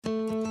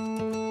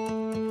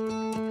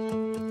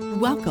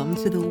Welcome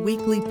to the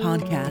weekly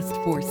podcast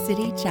for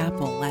City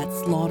Chapel at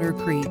Slaughter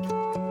Creek,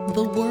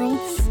 the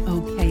world's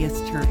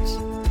okayest church,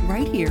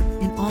 right here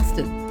in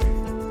Austin.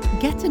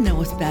 Get to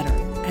know us better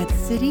at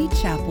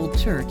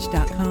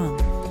citychapelchurch.com.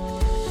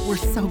 We're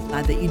so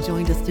glad that you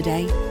joined us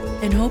today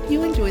and hope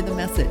you enjoy the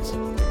message.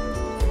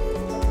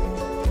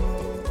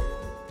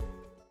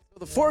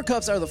 The four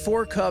cups are the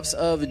four cups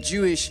of a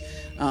Jewish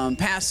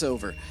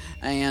Passover.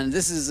 And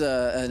this is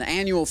an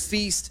annual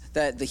feast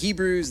that the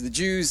Hebrews, the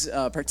Jews,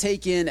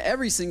 partake in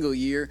every single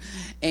year.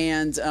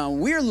 And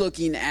we're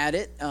looking at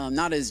it,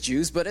 not as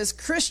Jews, but as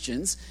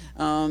Christians,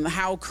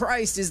 how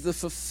Christ is the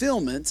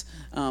fulfillment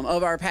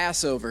of our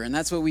Passover. And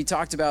that's what we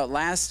talked about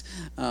last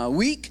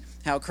week.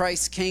 How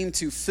Christ came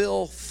to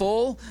fill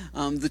full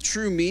the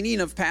true meaning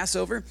of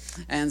Passover.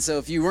 And so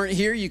if you weren't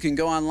here, you can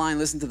go online,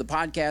 listen to the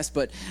podcast.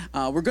 But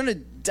we're going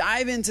to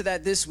dive into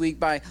that this week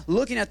by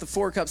looking at the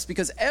four cups,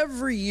 because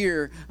every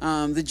year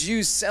the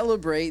Jews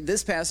celebrate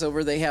this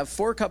Passover. They have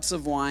 4 cups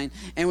of wine,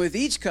 and with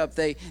each cup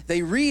they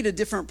read a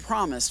different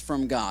promise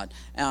from God.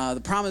 The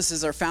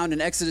promises are found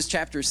in Exodus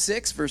chapter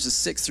 6, verses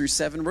 6 through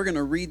 7. We're going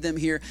to read them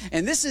here.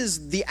 And this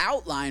is the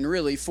outline,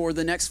 really, for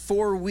the next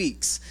 4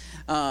 weeks.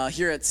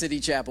 Here at City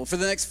Chapel. For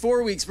the next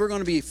 4 weeks, we're going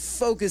to be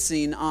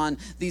focusing on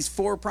these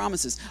 4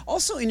 promises.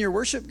 Also, in your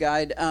worship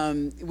guide,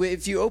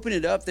 if you open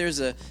it up, there's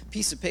a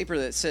piece of paper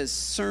that says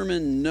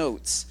sermon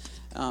notes.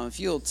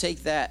 If you'll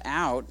take that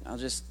out, I'll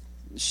just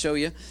show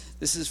you.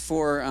 This is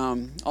for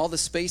all the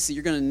space that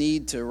you're going to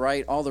need to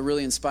write all the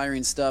really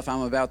inspiring stuff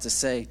I'm about to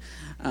say.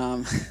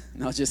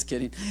 No, just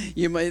kidding.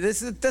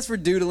 That's for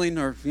doodling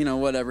or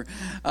whatever.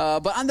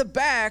 But on the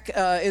back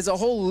is a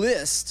whole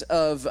list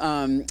of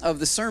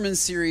the sermon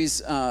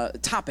series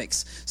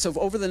topics. So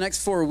over the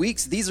next 4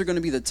 weeks, these are going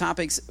to be the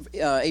topics.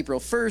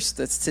 April 1st,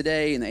 that's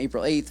today, and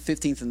April 8th,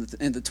 15th,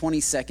 and the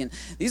 22nd.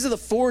 These are the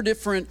 4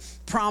 different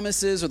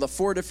promises or the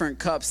 4 different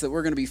cups that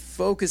we're going to be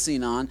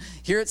focusing on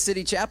here at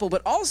City Chapel.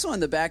 But also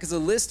on the back is a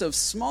list of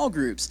small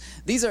groups.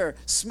 These are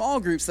small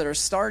groups that are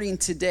starting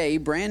today,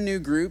 brand new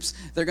groups.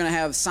 They're going to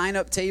have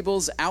sign-up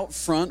tables out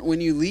front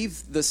when you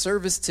leave the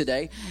service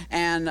today.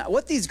 And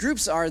what these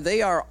groups are,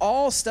 they are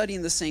all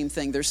studying the same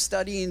thing. They're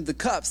studying the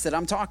cups that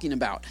I'm talking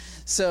about.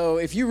 So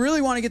if you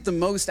really want to get the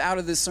most out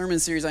of this sermon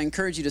series, I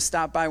encourage you to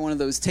stop by one of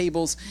those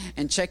tables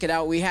and check it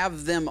out. We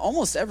have them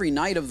almost every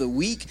night of the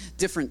week,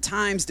 different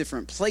times,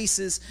 different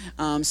places,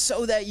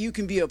 so that you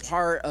can be a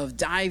part of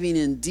diving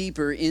in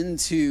deeper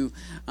into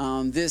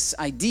this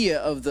idea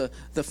of the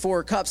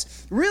 4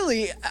 cups.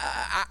 Really,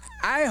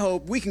 I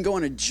hope we can go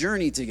on a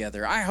journey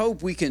together. I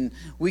hope we can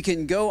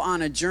go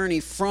on a journey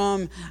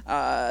from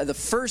the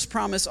first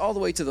promise all the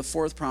way to the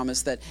 4th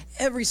promise, that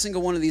every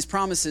single one of these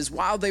promises,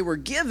 while they were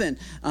given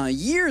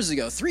years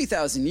ago,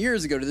 3,000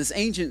 years ago to this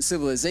ancient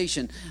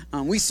civilization,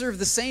 we serve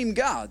the same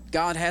God.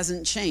 God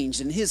hasn't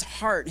changed, and his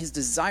heart, his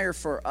desire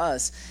for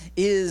us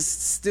is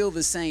still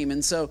the same.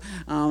 And so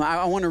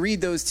I want to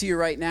read those to you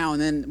right now,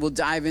 and then we'll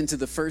dive into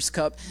the first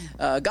cup.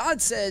 God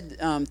said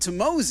to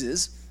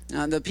Moses,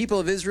 the people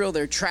of Israel,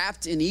 they're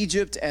trapped in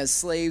Egypt as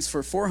slaves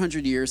for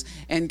 400 years.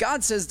 And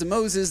God says to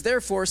Moses,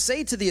 therefore,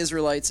 say to the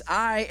Israelites,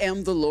 I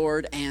am the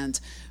Lord, and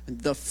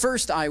the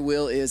first I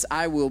will is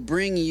I will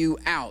bring you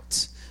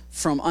out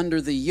from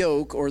under the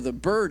yoke, or the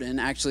burden.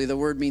 Actually, the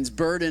word means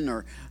burden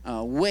or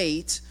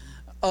weight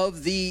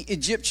of the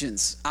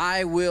Egyptians.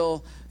 I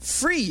will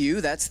free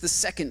you, that's the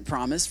second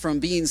promise, from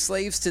being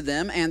slaves to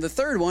them. And the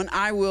third one,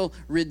 I will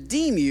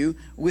redeem you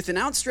with an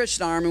outstretched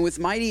arm and with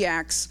mighty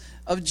acts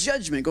of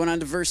judgment. Going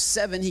on to verse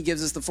 7, he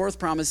gives us the 4th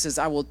promise, says,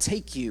 I will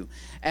take you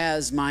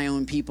as my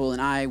own people,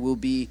 and I will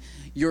be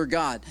your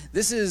God.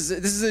 This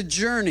is a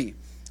journey.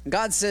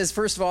 God says,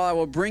 first of all, I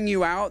will bring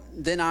you out,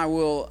 then I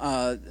will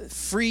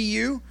free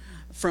you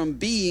from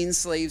being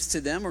slaves to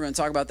them. We're going to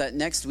talk about that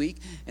next week.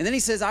 And then he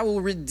says, I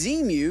will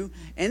redeem you.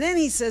 And then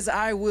he says,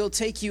 I will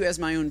take you as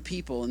my own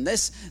people. And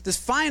this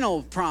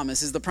final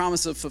promise is the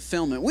promise of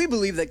fulfillment. We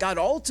believe that God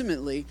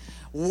ultimately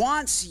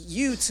wants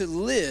you to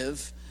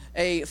live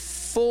a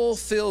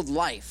fulfilled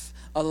life,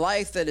 a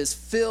life that is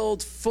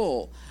filled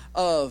full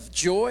of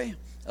joy,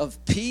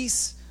 of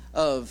peace,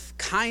 of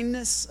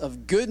kindness,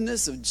 of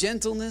goodness, of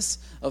gentleness,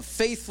 of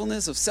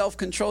faithfulness, of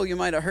self-control. You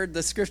might have heard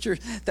the scripture.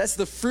 That's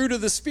the fruit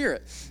of the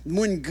Spirit.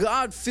 When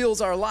God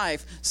fills our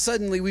life,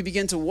 suddenly we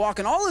begin to walk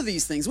in all of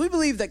these things. We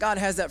believe that God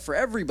has that for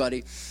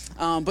everybody,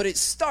 but it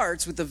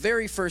starts with the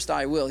very first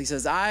I will. He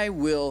says, I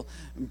will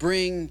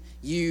bring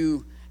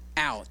you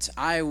out.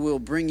 I will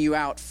bring you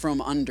out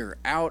from under.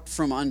 Out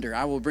from under.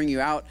 I will bring you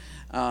out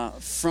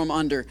from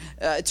under.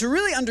 To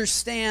really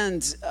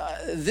understand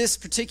this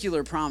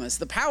particular promise,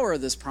 the power of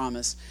this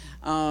promise,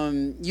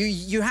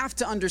 you have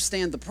to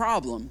understand the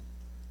problem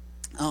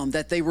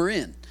that they were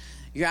in.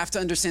 You have to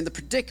understand the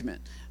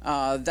predicament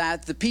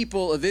that the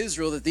people of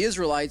Israel, that the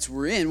Israelites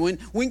were in.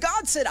 When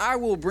God said, I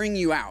will bring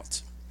you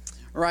out,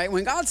 right?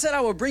 When God said,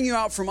 I will bring you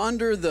out from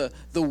under the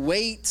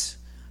weight,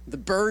 the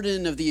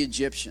burden of the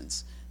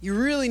Egyptians, you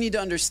really need to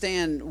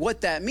understand what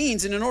that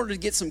means. And in order to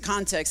get some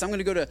context, I'm going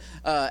to go to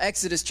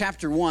Exodus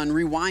chapter 1,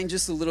 rewind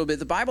just a little bit.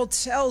 The Bible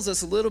tells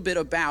us a little bit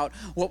about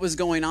what was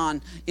going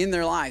on in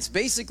their lives.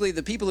 Basically,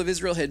 the people of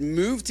Israel had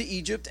moved to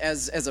Egypt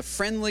as a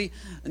friendly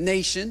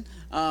nation.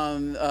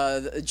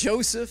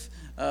 Joseph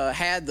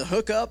had the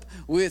hookup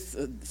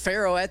with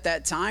Pharaoh at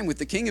that time, with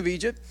the king of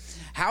Egypt.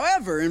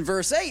 However, in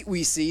verse 8,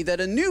 we see that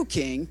a new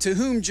king, to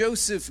whom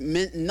Joseph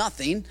meant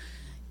nothing,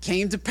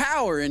 came to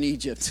power in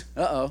Egypt.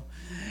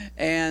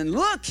 And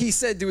look, he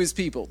said to his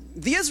people,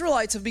 the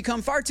Israelites have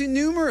become far too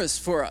numerous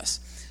for us.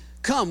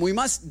 Come, we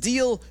must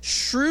deal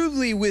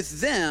shrewdly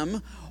with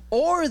them,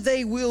 or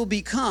they will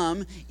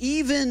become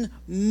even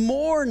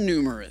more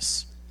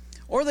numerous.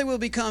 And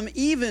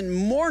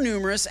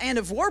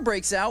if war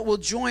breaks out, we'll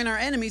join our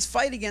enemies,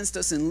 fight against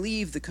us, and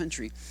leave the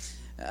country.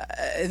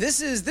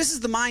 This is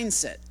the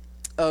mindset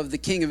of the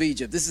king of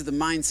Egypt. This is the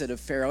mindset of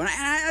Pharaoh. And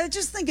I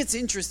just think it's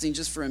interesting,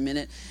 just for a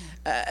minute,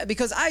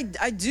 because I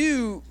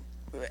don't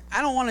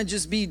want to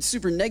just be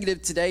super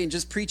negative today and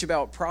just preach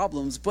about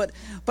problems, but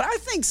I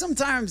think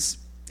sometimes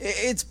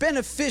it's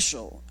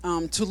beneficial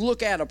to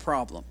look at a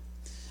problem.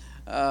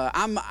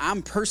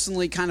 I'm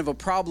personally kind of a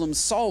problem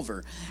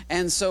solver,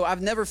 and so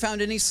I've never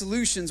found any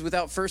solutions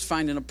without first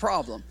finding a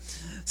problem.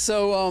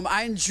 So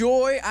I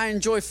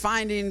enjoy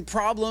finding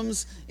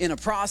problems in a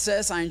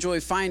process. I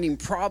enjoy finding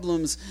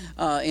problems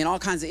in all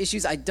kinds of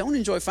issues. I don't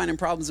enjoy finding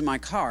problems in my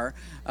car,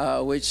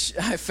 which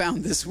I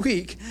found this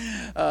week.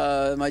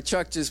 My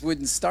truck just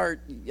wouldn't start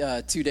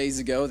 2 days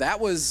ago. That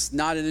was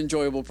not an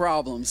enjoyable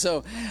problem.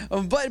 So,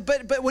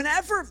 but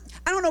whenever,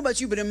 I don't know about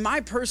you, but in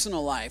my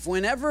personal life,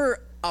 whenever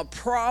a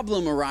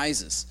problem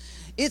arises,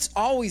 it's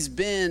always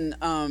been,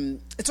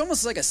 it's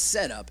almost like a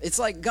setup. It's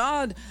like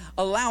God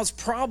allows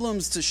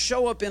problems to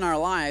show up in our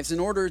lives in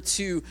order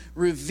to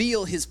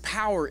reveal his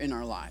power in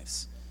our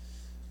lives.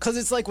 Because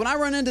it's like when I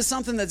run into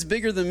something that's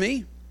bigger than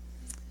me,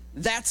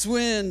 that's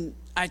when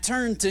I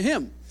turn to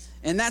him.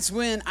 And that's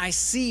when I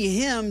see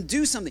him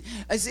do something.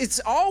 It's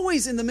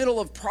always in the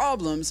middle of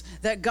problems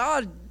that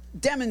God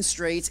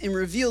demonstrates and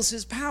reveals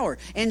his power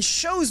and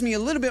shows me a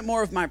little bit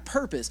more of my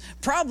purpose.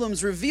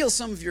 Problems reveal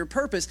some of your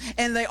purpose,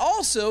 and they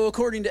also,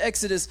 according to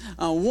Exodus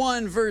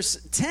 1 verse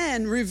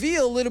 10,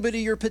 reveal a little bit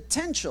of your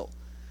potential.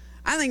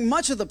 I think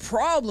much of the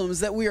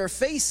problems that we are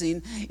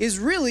facing is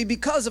really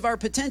because of our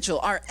potential.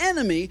 Our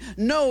enemy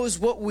knows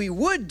what we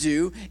would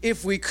do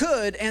if we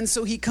could, and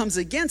so he comes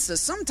against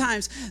us.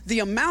 Sometimes the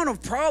amount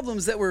of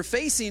problems that we're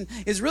facing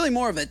is really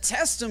more of a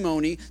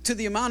testimony to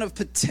the amount of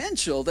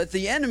potential that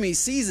the enemy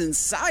sees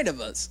inside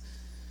of us.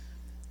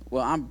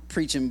 Well, I'm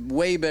preaching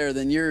way better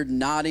than you're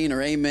nodding or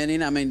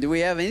amening. I mean, do we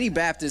have any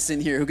Baptists in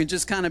here who can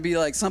just kind of be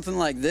like something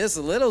like this,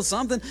 a little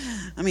something?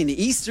 I mean,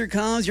 Easter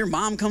comes, your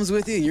mom comes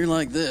with you, and you're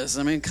like this.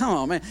 I mean, come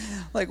on, man.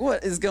 Like,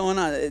 what is going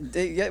on?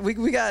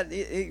 We got,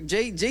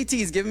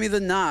 JT's giving me the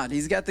nod.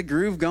 He's got the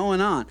groove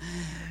going on.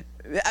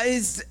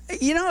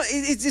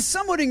 It's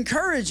somewhat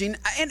encouraging.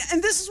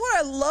 And this is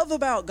what I love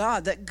about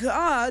God, that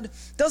God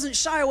doesn't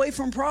shy away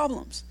from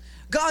problems.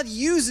 God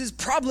uses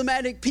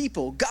problematic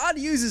people. God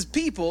uses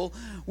people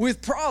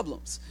with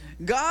problems.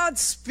 God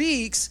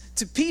speaks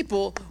to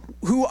people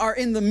who are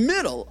in the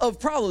middle of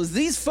problems.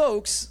 These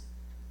folks,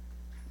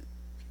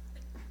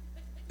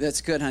 that's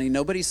good, honey.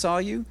 Nobody saw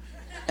you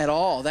at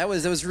all. That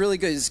was really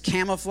good. It's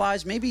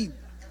camouflage. Maybe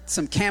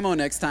some camo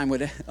next time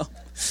would help.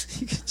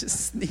 You could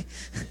just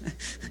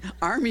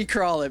army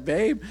crawl it,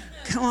 babe.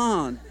 Come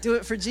on, do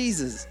it for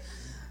Jesus.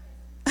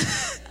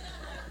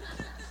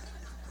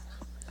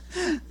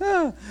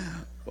 Oh,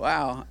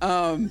 wow.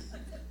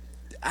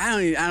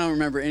 I don't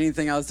remember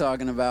anything I was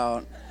talking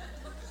about.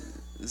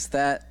 It's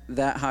that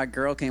hot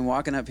girl came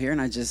walking up here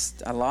and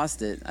I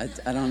lost it.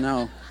 I don't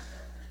know.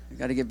 I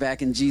got to get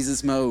back in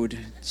Jesus mode.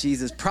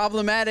 Jesus.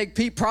 Problematic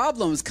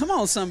problems. Come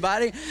on,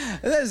 somebody.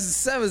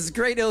 That was a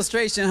great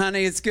illustration,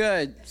 honey. It's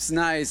good. It's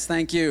nice.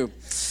 Thank you.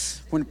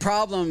 When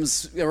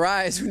problems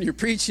arise when you're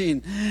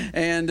preaching,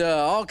 and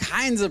all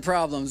kinds of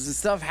problems and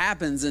stuff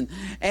happens, and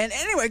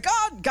anyway,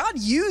 God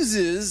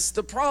uses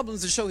the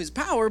problems to show his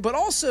power, but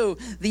also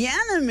the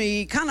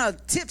enemy kind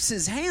of tips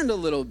his hand a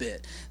little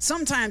bit.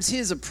 Sometimes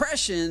his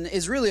oppression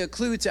is really a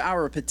clue to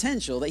our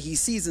potential that he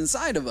sees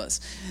inside of us.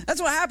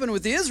 That's what happened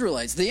with the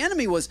Israelites. The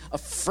enemy was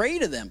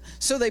afraid of them,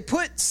 so they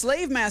put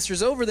slave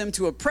masters over them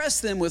to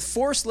oppress them with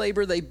forced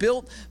labor. They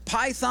built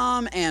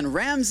Pithom and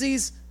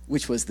Ramses,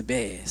 which was the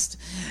best,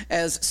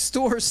 as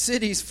store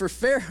cities for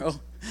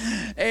Pharaoh.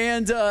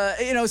 And,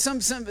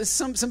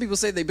 some people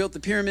say they built the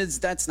pyramids.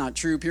 That's not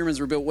true. Pyramids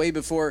were built way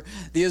before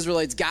the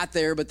Israelites got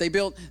there, but they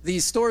built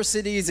these store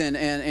cities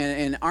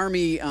and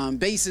army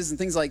bases and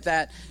things like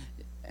that.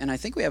 And I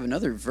think we have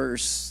another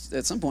verse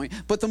at some point.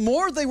 But the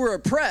more they were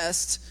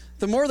oppressed,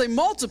 the more they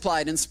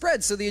multiplied and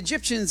spread. So the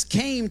Egyptians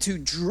came to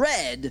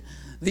dread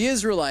the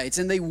Israelites,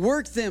 and they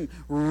worked them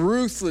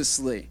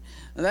ruthlessly.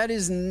 That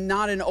is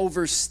not an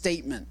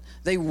overstatement.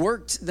 They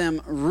worked them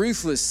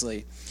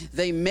ruthlessly.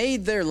 They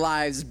made their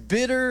lives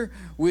bitter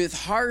with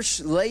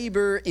harsh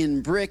labor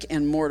in brick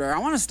and mortar. I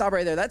want to stop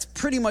right there. That's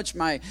pretty much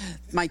my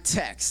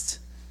text.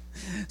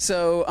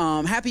 So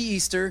happy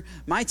Easter.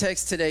 My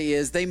text today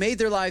is, they made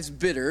their lives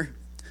bitter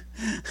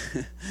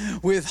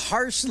with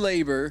harsh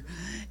labor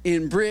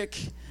in brick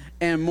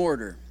and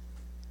mortar.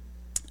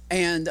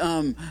 And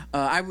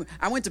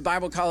I went to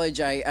Bible college.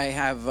 I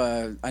have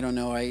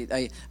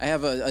I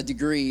have a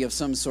degree of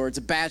some sorts,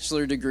 a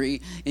bachelor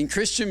degree in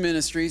Christian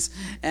ministries,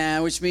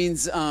 which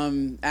means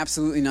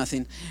absolutely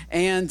nothing.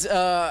 And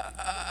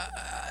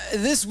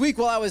this week,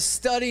 while I was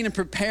studying and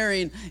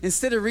preparing,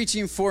 instead of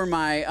reaching for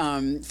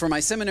my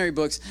seminary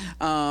books,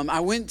 I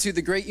went to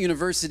the great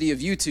university of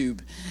YouTube,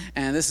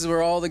 and this is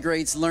where all the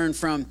greats learn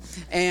from.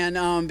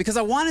 And because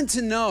I wanted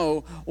to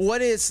know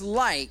what it's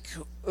like.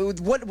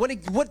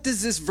 What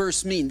does this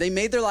verse mean? They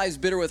made their lives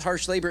bitter with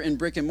harsh labor in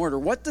brick and mortar.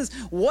 What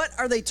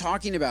are they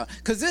talking about?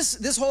 Because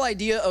this whole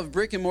idea of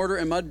brick and mortar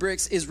and mud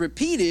bricks is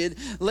repeated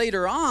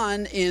later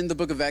on in the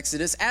book of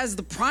Exodus as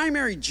the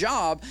primary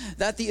job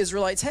that the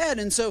Israelites had.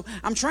 And so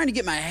I'm trying to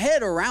get my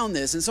head around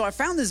this. And so I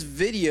found this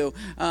video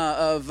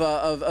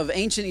of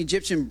ancient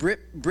Egyptian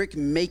brick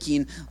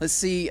making. Let's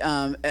see,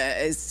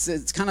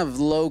 it's kind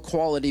of low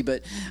quality,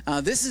 but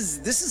this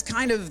is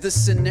kind of the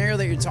scenario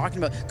that you're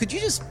talking about. Could you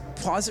just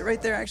pause it right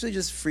there? Actually,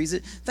 just freeze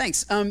it.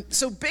 Thanks.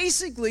 So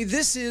basically,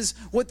 this is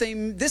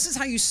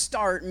how you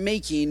start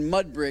making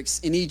mud bricks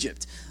in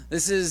Egypt.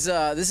 This is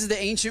the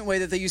ancient way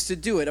that they used to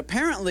do it.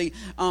 Apparently,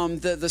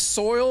 the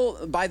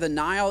soil by the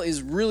Nile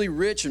is really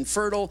rich and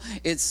fertile.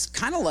 It's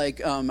kind of like,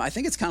 I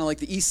think it's kind of like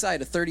the east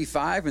side of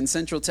 35 in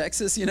central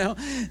Texas, you know?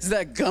 It's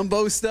that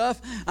gumbo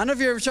stuff. I don't know if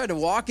you ever tried to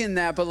walk in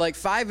that, but like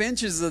 5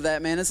 inches of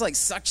that, man, it's like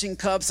suction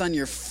cups on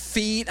your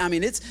feet. I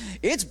mean,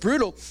 it's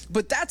brutal.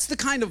 But that's the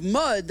kind of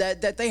mud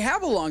that they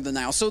have along the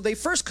Nile. So they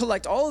first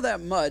collect all of that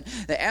mud.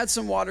 They add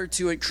some water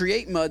to it,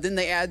 create mud. Then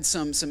they add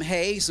some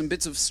hay, some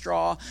bits of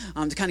straw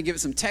to kind of give it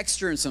some texture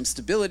and some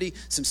stability,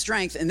 some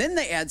strength, and then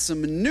they add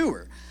some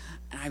manure.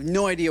 I have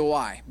no idea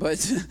why, but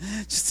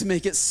just to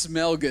make it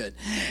smell good.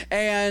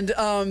 And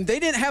they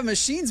didn't have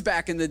machines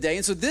back in the day,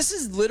 and so this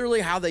is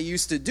literally how they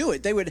used to do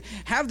it. They would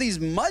have these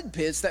mud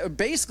pits that were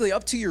basically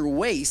up to your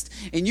waist,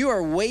 and you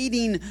are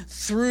wading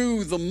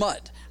through the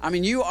mud. I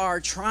mean, you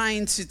are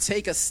trying to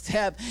take a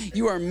step,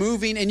 you are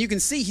moving, and you can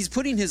see he's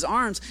putting his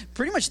arms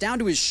pretty much down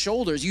to his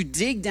shoulders. You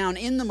dig down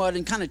in the mud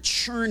and kind of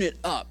churn it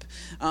up.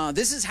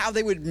 This is how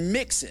they would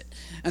mix it.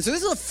 And so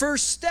this is the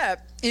first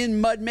step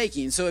in mud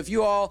making. So if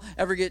you all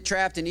ever get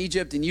trapped in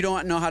Egypt and you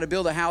don't know how to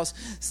build a house,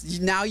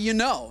 now you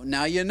know.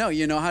 Now you know.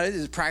 You know how it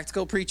is,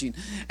 practical preaching.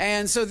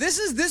 And so this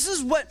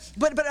is what,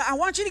 but I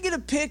want you to get a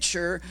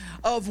picture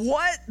of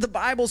what the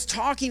Bible's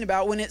talking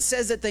about when it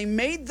says that they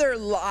made their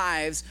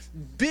lives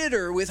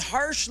bitter with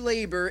harsh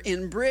labor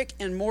in brick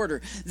and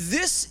mortar.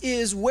 This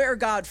is where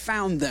God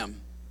found them.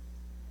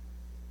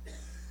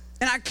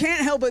 And I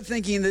can't help but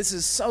thinking this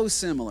is so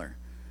similar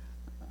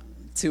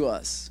to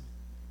us.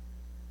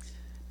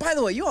 By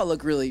the way, you all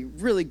look really,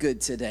 really good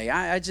today.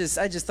 I just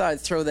thought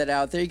I'd throw that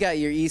out there. You got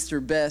your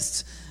Easter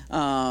best.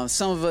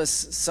 Some of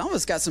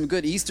us got some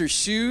good Easter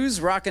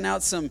shoes, rocking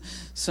out some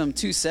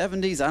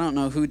 270s. I don't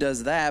know who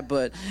does that,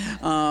 but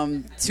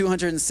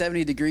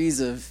 270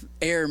 degrees of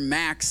Air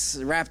Max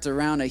wrapped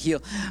around a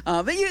heel.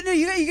 But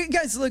you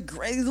guys look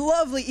great,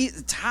 lovely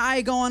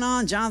tie going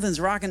on. Jonathan's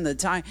rocking the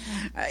tie.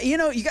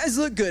 You guys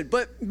look good.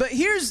 But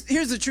here's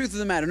the truth of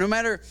the matter. No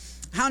matter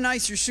how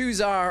nice your shoes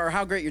are or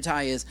how great your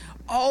tie is,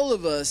 all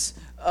of us,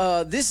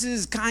 this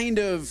is kind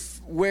of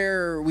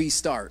where we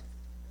start.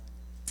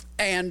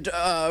 And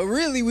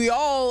really, we're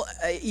all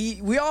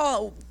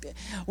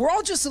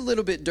just a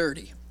little bit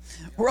dirty.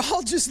 We're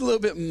all just a little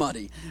bit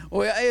muddy.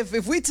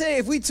 If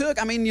we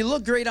took, I mean, you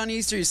look great on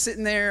Easter. You're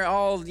sitting there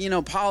all,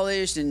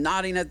 polished and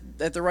nodding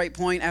at the right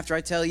point after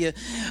I tell you,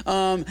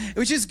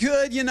 which is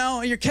good,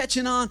 you're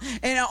catching on.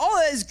 And all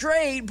that is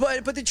great,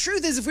 but the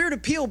truth is, if we were to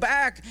peel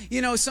back,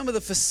 some of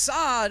the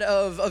facade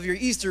of your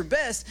Easter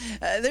best,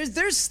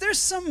 there's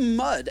some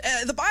mud.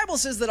 The Bible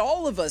says that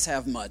all of us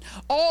have mud.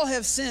 All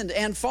have sinned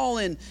and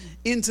fallen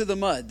into the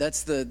mud.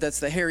 That's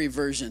the hairy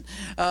version.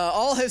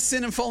 All have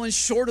sinned and fallen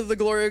short of the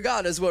glory of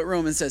God, is what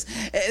Romans says.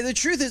 The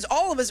truth is,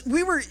 all of us,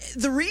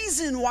 the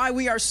reason why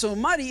we are so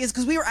muddy is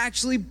because we were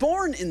actually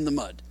born in the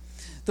mud.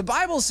 The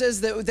Bible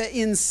says that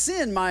in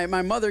sin my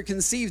mother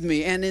conceived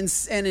me, and in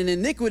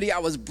iniquity I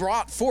was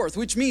brought forth,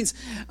 which means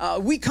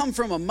we come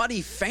from a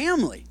muddy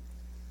family.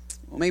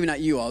 Well, maybe not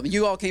you all, but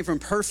you all came from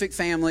perfect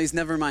families,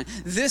 never mind.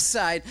 This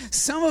side,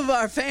 some of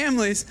our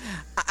families,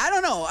 I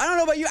don't know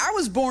about you. I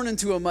was born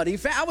into a muddy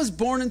family. I was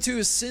born into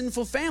a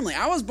sinful family.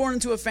 I was born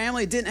into a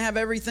family that didn't have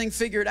everything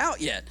figured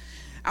out yet.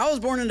 I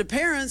was born into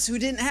parents who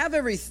didn't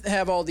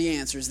have all the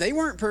answers. They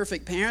weren't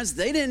perfect parents.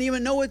 They didn't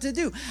even know what to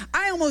do.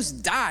 I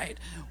almost died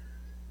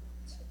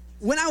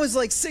when I was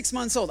like 6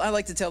 months old. I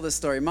like to tell this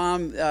story.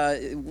 Mom,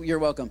 you're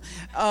welcome.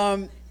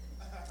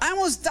 I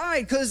almost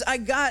died because I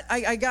got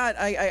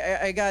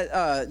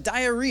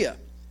diarrhea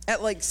at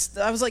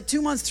I was like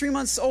 2 months, 3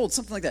 months old,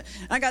 something like that.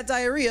 And I got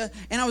diarrhea,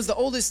 and I was the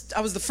oldest,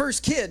 I was the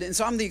first kid, and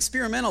so I'm the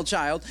experimental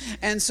child.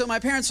 And so my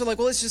parents were like,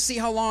 well, let's just see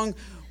how long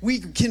we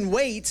can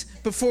wait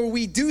before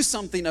we do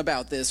something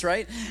about this,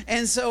 right?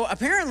 And so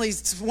apparently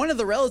one of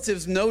the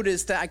relatives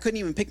noticed that I couldn't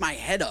even pick my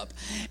head up.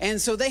 And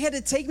so they had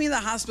to take me to the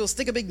hospital,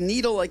 stick a big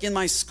needle like in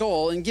my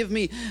skull and give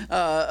me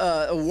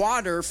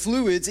water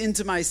fluids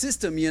into my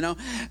system, you know.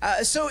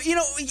 So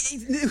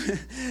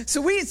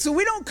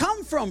we don't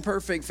come from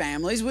perfect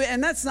families.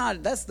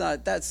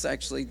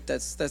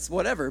 That's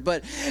whatever.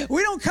 But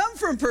we don't come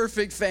from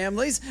perfect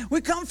families.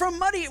 We come from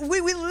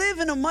we live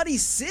in a muddy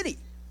city.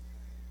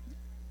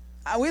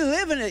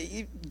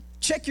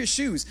 Check your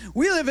shoes.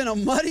 We live in a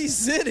muddy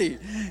city.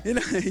 You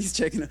know, he's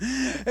checking.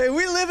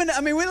 We live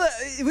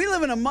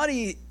in a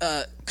muddy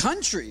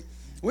country.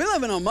 We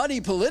live in a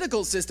muddy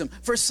political system.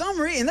 For some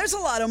reason, there's a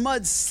lot of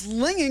mud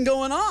slinging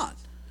going on.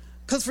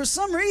 Because for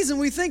some reason,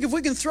 we think if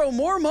we can throw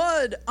more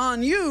mud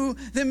on you,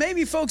 then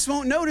maybe folks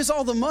won't notice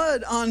all the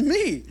mud on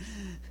me.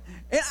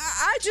 And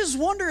I just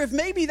wonder if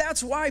maybe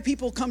that's why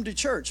people come to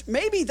church.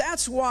 Maybe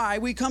that's why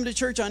we come to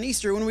church on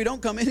Easter when we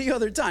don't come any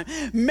other time.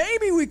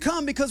 Maybe we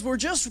come because we're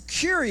just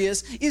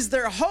curious, is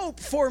there hope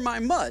for my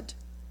mud?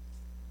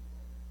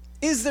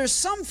 Is there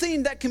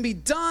something that can be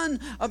done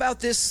about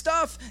this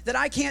stuff that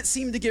I can't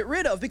seem to get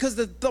rid of? Because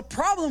the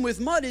problem with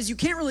mud is you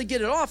can't really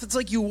get it off. It's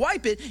like you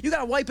wipe it, you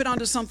got to wipe it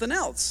onto something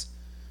else.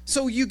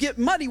 So you get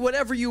muddy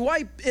whatever you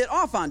wipe it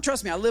off on.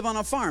 Trust me, I live on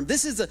a farm.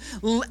 This is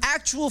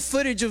actual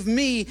footage of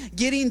me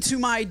getting to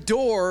my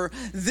door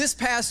this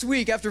past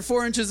week after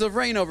 4 inches of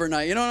rain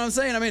overnight. You know what I'm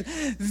saying? I mean,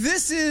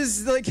 this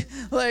is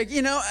like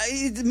you know,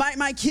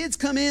 my kids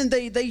come in,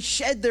 they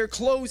shed their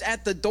clothes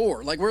at the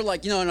door. Like we're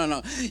like,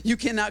 no, you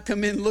cannot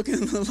come in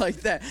looking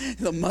like that.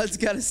 The mud's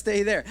got to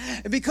stay there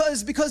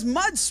because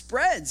mud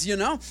spreads. You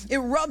know, it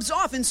rubs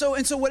off, and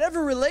so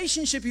whatever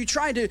relationship you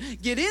try to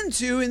get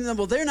into, and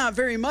well, they're not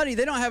very muddy.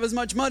 They don't have as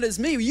much mud as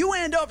me. You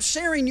end up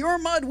sharing your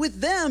mud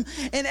with them,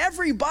 and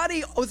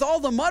everybody with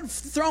all the mud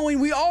throwing,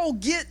 we all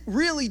get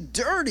really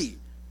dirty.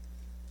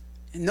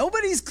 And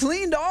nobody's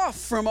cleaned off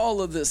from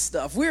all of this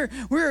stuff.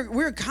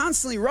 We're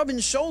constantly rubbing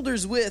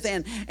shoulders with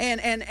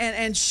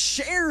and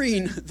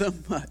sharing the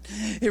mud.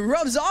 It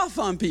rubs off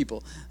on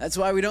people. That's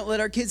why we don't let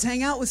our kids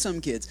hang out with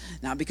some kids.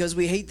 Not because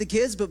we hate the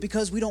kids, but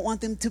because we don't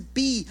want them to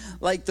be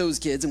like those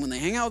kids. And when they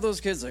hang out with those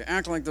kids, they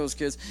act like those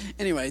kids.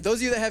 Anyway, those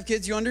of you that have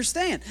kids, you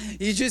understand.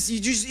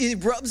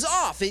 It rubs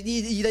off.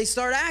 They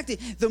start acting.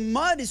 The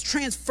mud is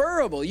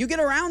transferable. You get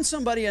around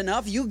somebody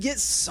enough, you get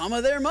some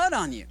of their mud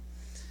on you.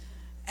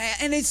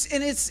 And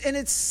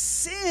it's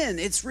sin.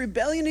 It's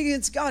rebellion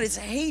against God. It's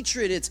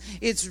hatred.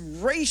 It's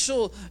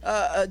racial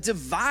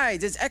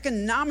divides. It's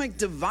economic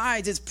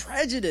divides. It's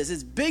prejudice.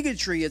 It's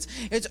bigotry.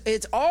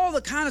 It's all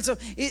the kind of stuff.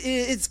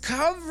 It's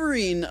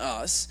covering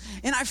us.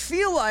 And I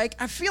feel like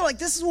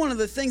this is one of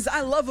the things that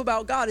I love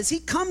about God is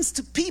He comes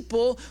to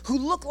people who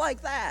look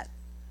like that.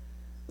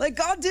 Like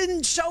God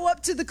didn't show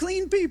up to the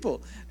clean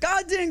people.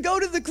 God didn't go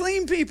to the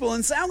clean people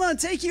and say, I'm going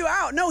to take you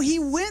out. No, He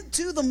went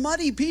to the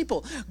muddy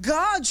people.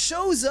 God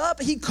shows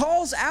up. He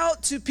calls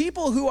out to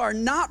people who are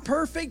not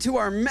perfect, who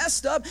are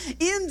messed up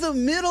in the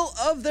middle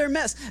of their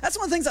mess. That's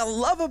one of the things I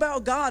love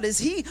about God is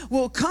He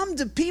will come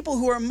to people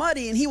who are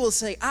muddy and He will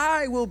say,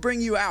 I will bring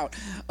you out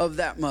of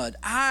that mud.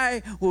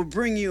 I will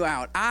bring you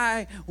out.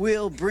 I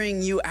will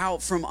bring you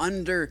out from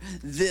under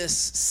this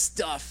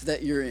stuff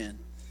that you're in.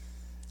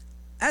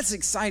 That's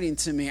exciting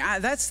to me.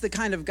 That's the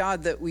kind of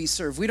God that we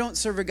serve. We don't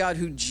serve a God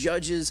who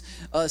judges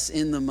us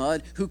in the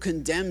mud, who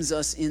condemns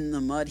us in the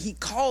mud. He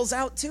calls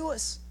out to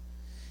us.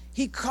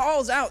 He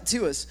calls out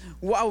to us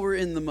while we're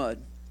in the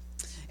mud.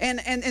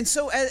 And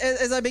so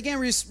as I began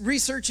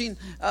researching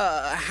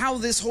how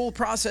this whole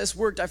process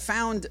worked, I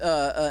found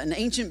an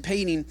ancient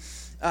painting.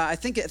 I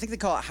think they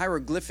call it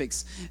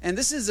hieroglyphics, and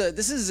this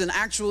is an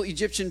actual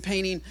Egyptian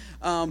painting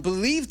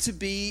believed to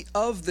be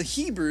of the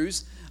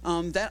Hebrews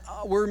that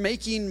were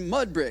making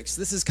mud bricks.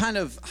 This is kind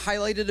of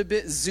highlighted a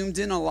bit, zoomed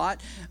in a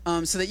lot,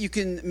 so that you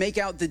can make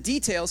out the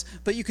details.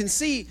 But you can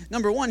see,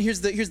 number one,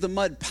 here's the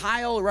mud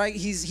pile, right?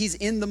 He's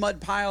in the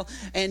mud pile,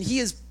 and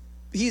he's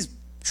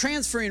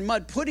transferring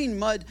mud, putting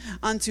mud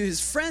onto his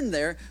friend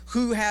there,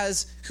 who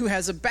has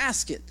a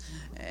basket.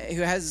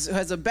 Who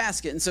has a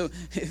basket. And so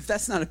if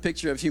that's not a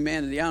picture of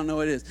humanity, I don't know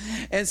what it is.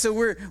 And so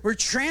we're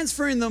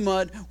transferring the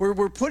mud,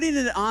 we're putting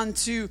it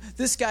onto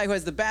this guy who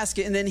has the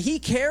basket, and then he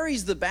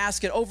carries the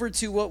basket over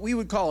to what we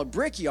would call a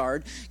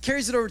brickyard,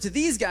 carries it over to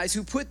these guys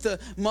who put the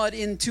mud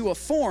into a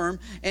form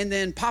and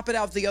then pop it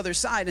out the other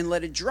side and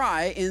let it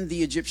dry in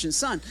the Egyptian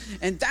sun.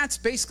 And that's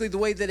basically the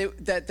way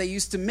that they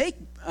used to make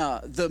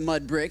the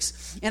mud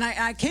bricks. And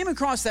I came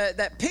across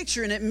that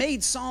picture, and it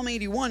made Psalm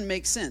 81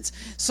 make sense.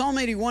 Psalm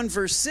 81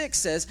 verse 6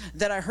 says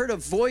that I heard a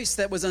voice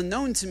that was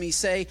unknown to me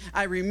say,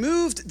 I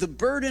removed the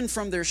burden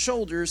from their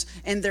shoulders,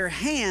 and their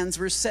hands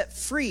were set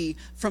free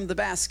from the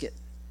basket.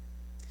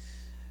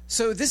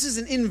 So this is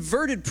an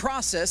inverted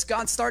process.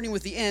 God's starting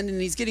with the end and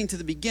He's getting to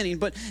the beginning.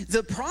 But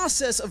the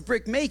process of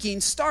brick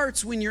making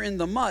starts when you're in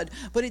the mud,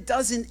 but it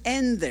doesn't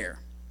end there.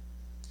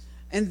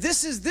 And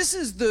this is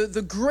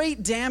the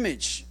great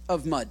damage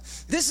of mud.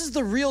 This is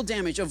the real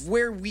damage of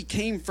where we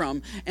came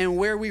from and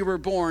where we were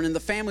born and the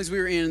families we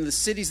were in and the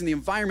cities and the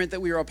environment that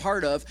we were a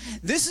part of.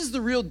 This is the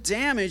real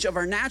damage of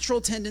our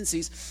natural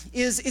tendencies.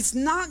 It's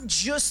not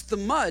just the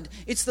mud,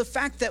 it's the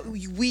fact that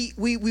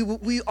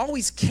we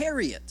always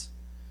carry it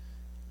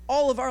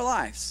all of our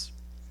lives.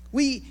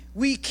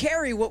 We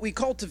carry what we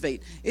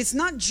cultivate. It's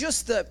not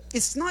just the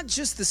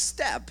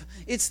step,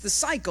 it's the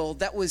cycle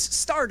that was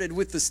started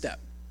with the step.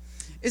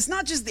 It's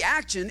not just the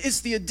action, it's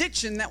the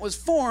addiction that was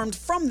formed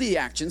from the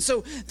action.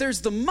 So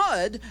there's the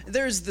mud,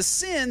 there's the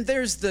sin,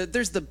 there's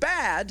the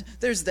bad,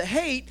 there's the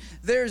hate,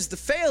 there's the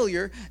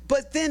failure,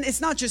 but then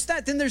it's not just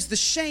that, then there's the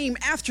shame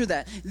after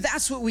that.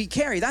 That's what we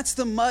carry. That's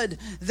the mud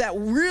that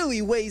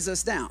really weighs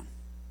us down.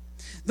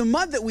 The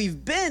mud that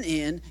we've been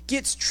in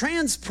gets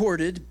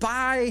transported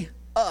by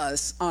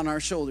us on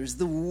our shoulders,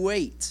 the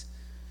weight.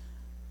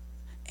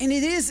 And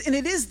it's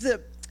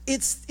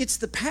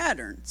the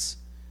patterns.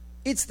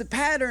 It's the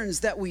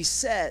patterns that we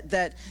set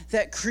that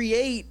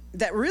create,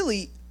 that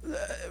really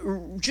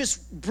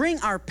just bring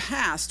our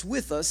past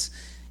with us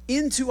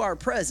into our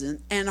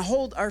present and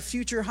hold our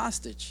future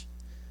hostage.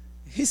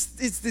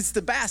 It's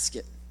the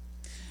basket.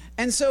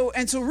 And so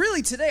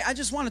really today, I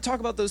just want to talk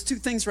about those two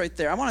things right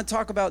there. I want to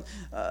talk about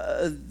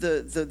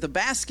the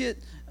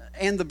basket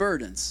and the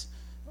burdens,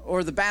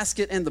 or the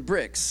basket and the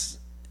bricks.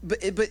 But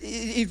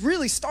it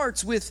really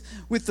starts with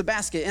the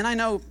basket. And I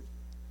know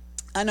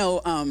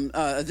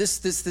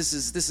this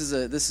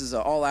is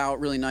all out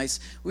really nice.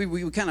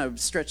 We kind of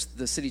stretched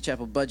the City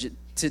Chapel budget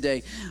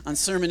today on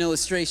sermon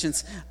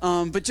illustrations,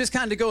 but just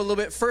kind of to go a little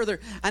bit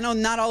further, I know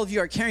not all of you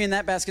are carrying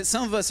that basket.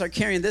 Some of us are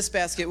carrying this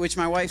basket, which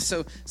my wife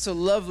so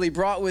lovely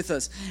brought with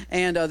us,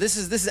 and this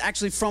is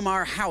actually from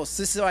our house.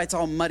 This is why it's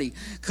all muddy,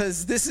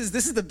 because this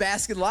is the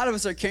basket a lot of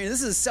us are carrying.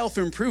 This is a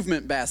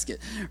self-improvement basket,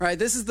 right?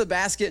 This is the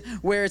basket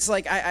where it's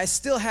like I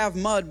still have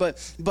mud,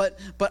 but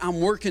I'm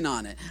working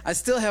on it. I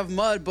still have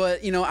mud,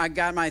 but I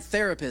got my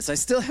therapist. I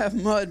still have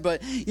mud,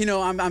 but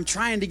I'm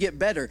trying to get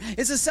better.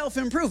 It's a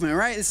self-improvement,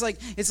 right? It's like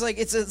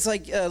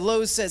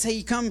Lowe's says,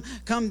 hey, come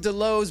to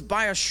Lowe's,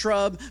 buy a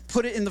shrub,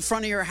 put it in the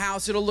front of your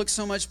house. It'll look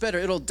so much better.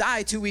 It'll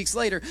die 2 weeks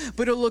later,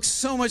 but it'll look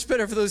so much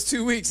better for those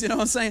 2 weeks. You know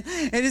what I'm saying?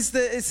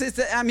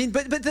 And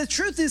but the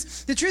truth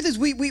is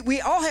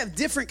we all have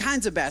different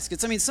kinds of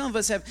baskets. I mean, some of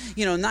us have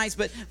nice,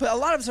 but a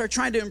lot of us are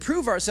trying to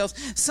improve ourselves.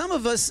 Some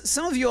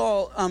of you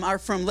all are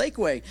from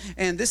Lakeway,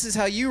 and this is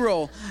how you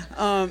roll.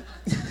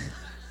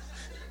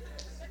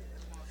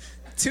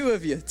 Two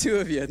of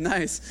you,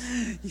 nice.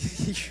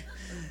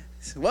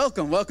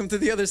 Welcome to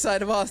the other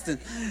side of Austin.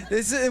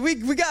 We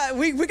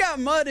got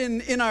mud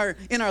in our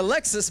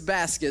Lexus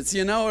baskets.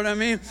 You know what I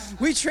mean?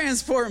 We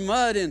transport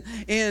mud and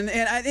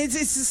it's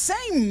the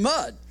same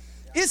mud.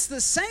 It's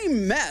the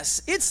same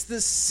mess. It's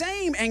the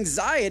same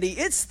anxiety.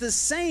 It's the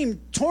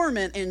same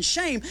torment and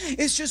shame.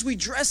 It's just we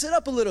dress it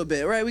up a little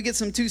bit, right? We get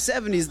some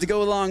 270s to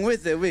go along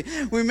with it.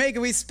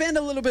 We spend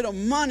a little bit of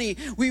money.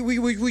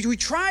 We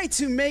try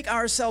to make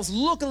ourselves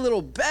look a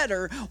little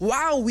better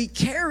while we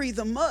carry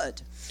the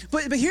mud.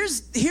 But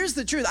here's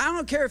the truth. I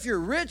don't care if you're a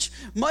rich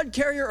mud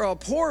carrier or a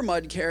poor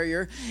mud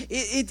carrier.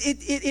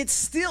 It's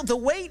still, the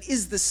weight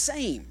is the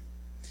same.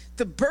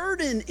 The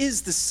burden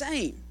is the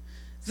same.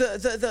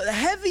 The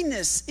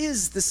heaviness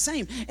is the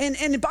same.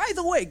 And by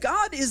the way,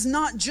 God is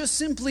not just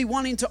simply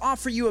wanting to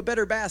offer you a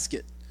better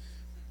basket.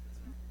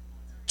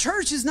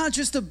 Church is not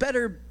just a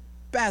better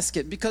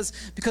basket, because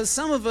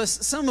some of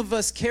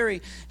us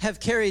have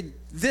carried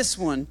this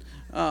one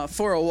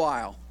for a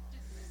while.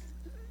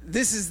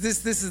 This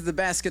is the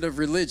basket of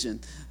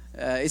religion.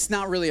 It's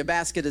not really a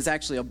basket, it's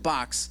actually a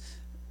box.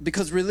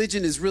 Because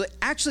religion is really,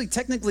 actually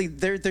technically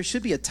there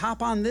should be a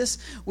top on this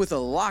with a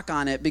lock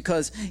on it,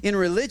 because in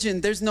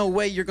religion there's no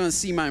way you're going to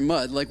see my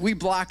mud. Like, we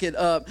block it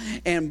up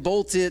and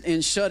bolt it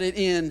and shut it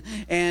in,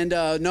 and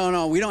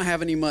no, we don't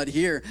have any mud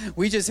here.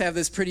 We just have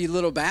this pretty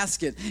little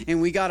basket,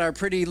 and we got our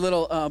pretty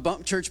little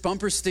church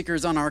bumper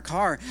stickers on our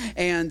car,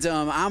 and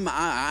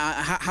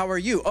how are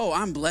you? Oh,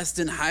 I'm blessed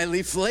and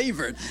highly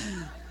flavored.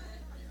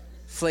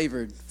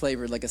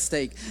 Flavored like a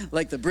steak,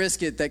 like the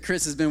brisket that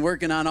Chris has been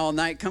working on all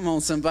night. Come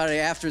on, somebody,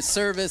 after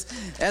service.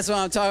 That's what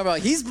I'm talking about.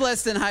 He's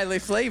blessed and highly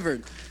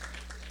flavored.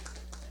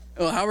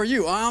 Oh, how are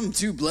you? I'm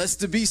too blessed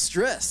to be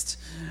stressed.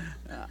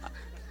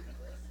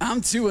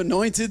 I'm too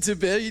anointed to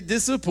be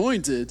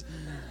disappointed.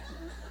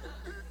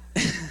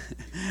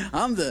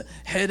 I'm the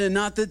head and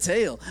not the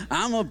tail.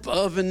 I'm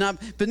above and not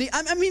beneath.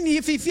 I mean,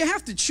 if you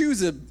have to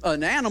choose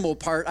an animal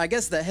part, I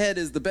guess the head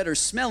is the better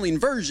smelling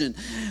version.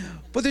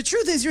 But the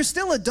truth is, you're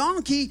still a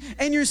donkey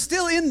and you're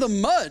still in the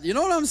mud. You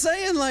know what I'm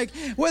saying? Like,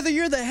 whether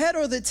you're the head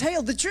or the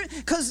tail, the truth,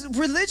 because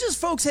religious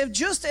folks have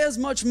just as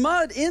much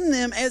mud in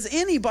them as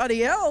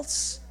anybody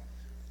else.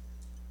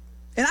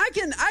 And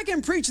I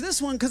can preach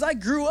this one because I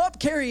grew up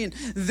carrying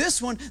this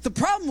one. The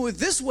problem with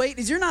this weight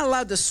is you're not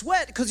allowed to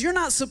sweat because you're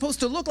not supposed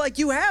to look like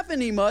you have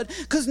any mud,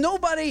 because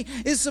nobody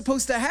is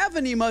supposed to have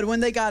any mud when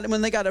they got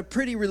a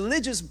pretty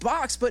religious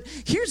box. But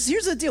here's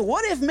the deal.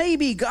 What if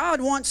maybe God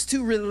wants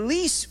to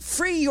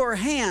free your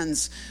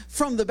hands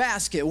from the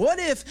basket? What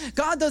if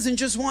God doesn't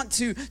just want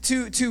to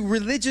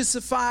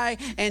religiousify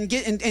and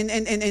get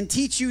and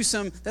teach you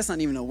some, that's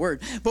not even a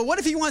word, but what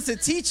if he wants to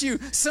teach you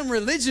some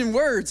religion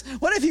words?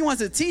 What if he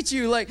wants to teach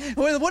you, like,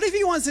 what if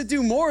he wants to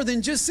do more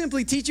than just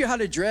simply teach you how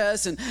to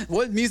dress and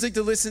what music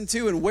to listen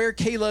to and where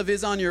K-Love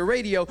is on your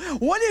radio?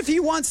 What if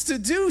he wants to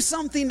do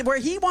something where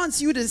he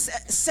wants you to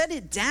set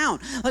it down?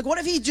 Like, what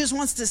if he just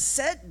wants to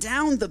set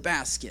down the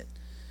basket?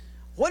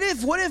 What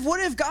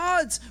if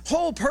God's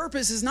whole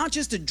purpose is not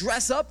just to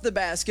dress up the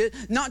basket,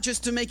 not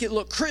just to make it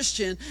look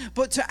Christian,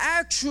 but to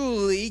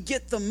actually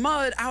get the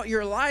mud out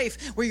your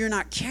life where you're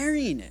not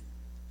carrying it?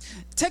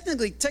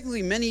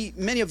 Technically,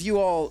 many of you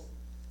all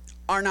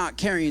are not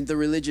carrying the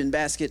religion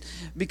basket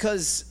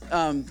because,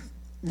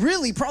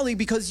 really, probably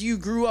because you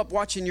grew up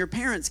watching your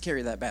parents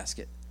carry that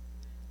basket.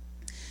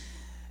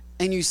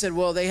 And you said,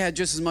 well, they had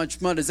just as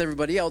much mud as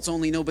everybody else,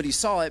 only nobody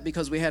saw it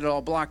because we had it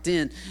all blocked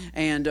in,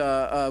 and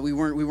we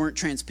weren't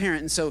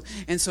transparent.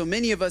 And so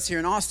many of us here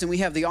in Austin, we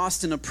have the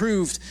Austin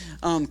approved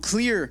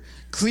clear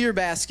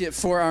basket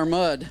for our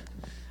mud.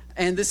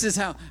 And this is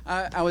how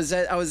I was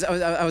at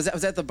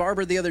the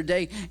barber the other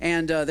day,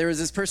 and there was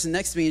this person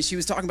next to me, and she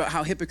was talking about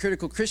how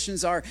hypocritical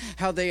Christians are,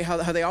 how they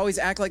always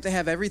act like they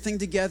have everything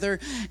together,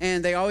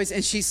 and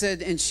she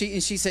said,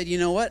 you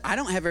know what? I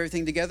don't have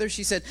everything together.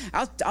 She said,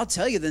 I'll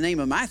tell you the name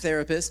of my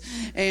therapist,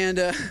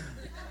 and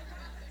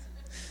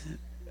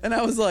and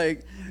I was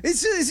like, it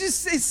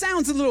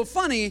sounds a little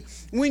funny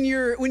when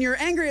you're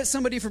angry at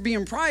somebody for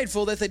being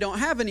prideful that they don't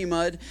have any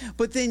mud,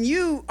 but then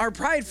you are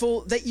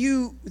prideful that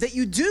you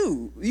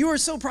do. You are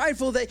so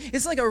prideful that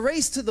it's like a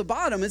race to the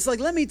bottom. It's like,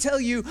 let me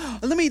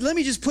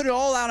just put it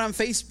all out on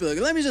Facebook.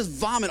 Let me just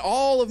vomit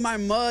all of my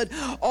mud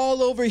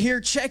all over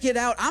here. Check it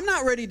out. I'm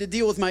not ready to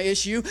deal with my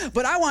issue,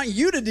 but I want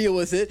you to deal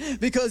with it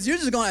because you're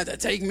just going to have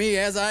to take me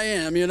as I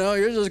am. You know,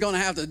 you're just going to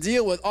have to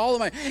deal with all of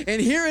my,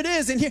 and here it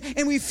is.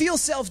 And we feel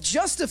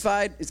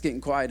self-justified. It's getting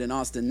quiet in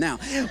Austin now.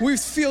 We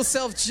feel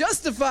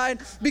self-justified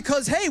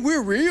because, hey,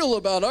 we're real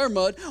about our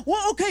mud.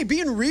 Well, okay,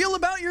 being real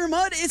about your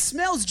mud, it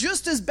smells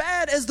just as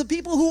bad as the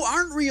people who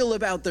aren't real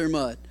about their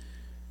mud.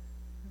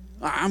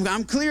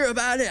 I'm clear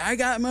about it. I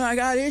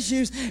got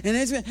issues,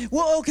 and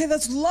well, okay,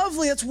 that's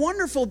lovely, that's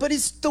wonderful, but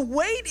the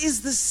weight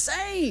is the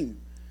same.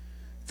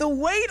 The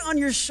weight on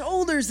your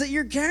shoulders that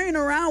you're carrying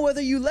around,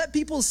 whether you let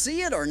people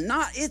see it or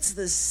not, it's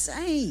the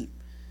same.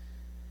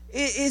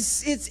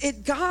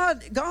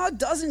 God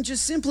doesn't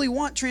just simply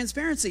want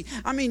transparency.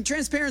 I mean,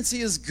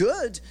 transparency is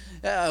good.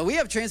 We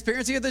have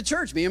transparency at the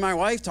church. Me and my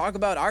wife talk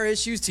about our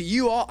issues to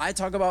you all. I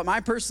talk about my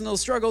personal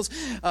struggles.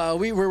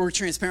 We're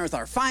transparent with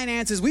our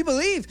finances. We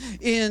believe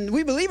in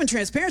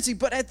transparency,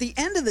 but at the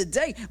end of the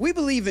day, we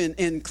believe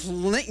in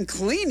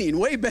cleaning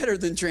way better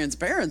than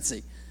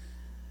transparency.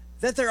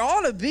 That there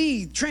ought to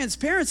be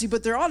transparency,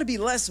 but there ought to be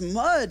less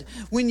mud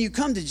when you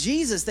come to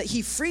Jesus, that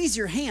he frees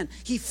your hand.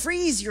 He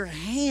frees your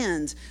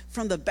hand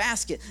from the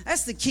basket.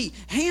 That's the key.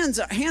 Hands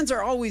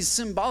are always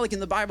symbolic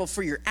in the Bible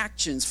for your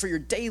actions, for your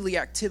daily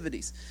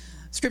activities.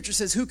 Scripture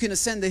says, who can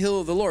ascend the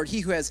hill of the Lord? He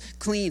who has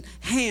clean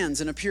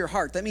hands and a pure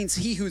heart. That means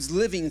he who's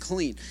living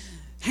clean.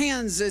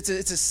 Hands, it's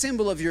a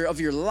symbol of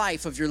your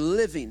life, of your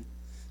living.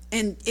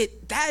 And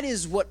that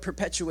is what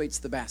perpetuates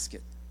the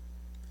basket.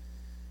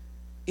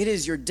 It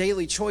is your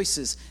daily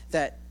choices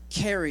that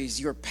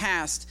carries your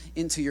past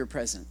into your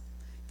present,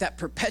 that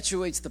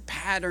perpetuates the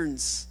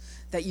patterns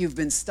that you've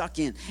been stuck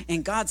in.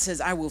 And God says,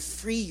 I will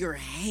free your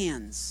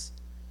hands.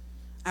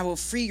 I will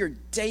free your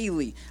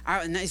daily.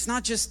 And it's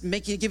not just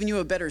giving you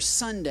a better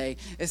Sunday.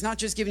 It's not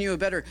just giving you a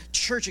better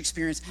church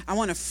experience. I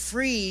want to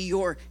free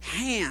your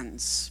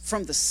hands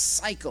from the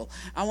cycle.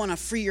 I want to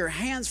free your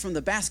hands from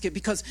the basket,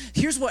 because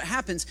here's what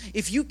happens.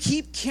 If you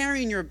keep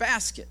carrying your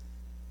basket,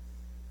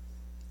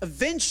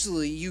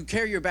 eventually, you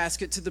carry your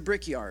basket to the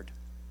brickyard,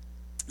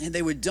 and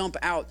they would dump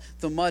out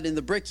the mud in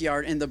the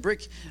brickyard, and the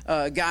brick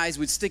guys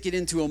would stick it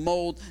into a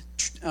mold,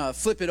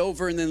 flip it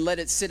over, and then let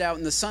it sit out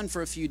in the sun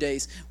for a few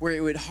days where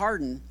it would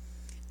harden.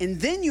 And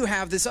then you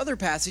have this other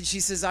passage. He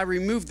says, I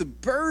remove the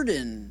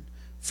burden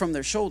from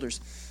their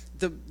shoulders.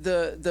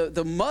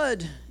 The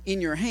mud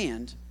in your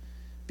hand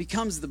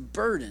becomes the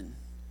burden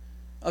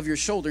of your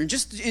shoulder. And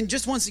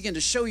just once again, to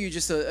show you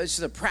just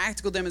a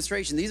practical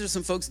demonstration, these are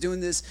some folks doing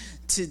this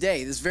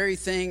today, this very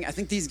thing. I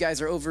think these guys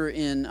are over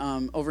in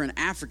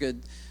Africa,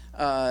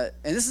 and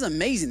this is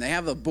amazing. They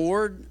have a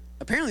board.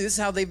 Apparently this is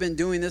how they've been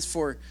doing this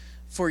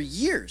for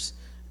years,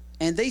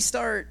 and they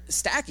start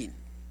stacking.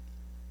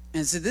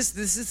 And so this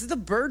is the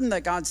burden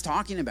that God's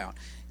talking about.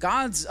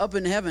 God's up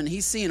in heaven.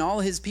 He's seeing all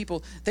his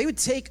people. They would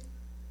take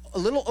a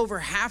little over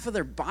half of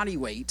their body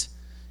weight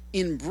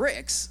in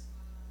bricks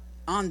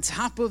on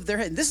top of their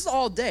head. This is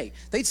all day.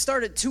 They'd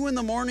start at 2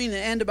 a.m. and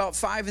end about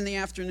 5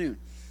 p.m.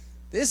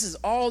 This is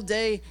all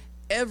day,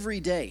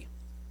 every day.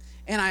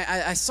 And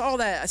I saw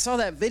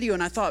that video,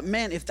 and I thought,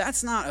 man, if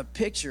that's not a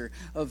picture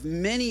of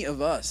many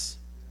of us,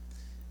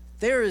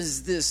 there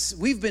is this,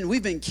 we've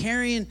been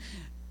carrying,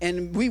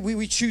 and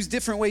we choose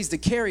different ways to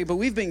carry, but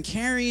we've been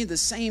carrying the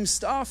same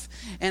stuff,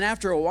 and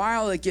after a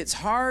while it gets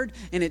hard,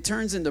 and it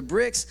turns into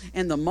bricks,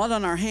 and the mud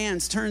on our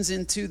hands turns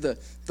into the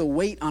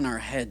weight on our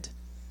head.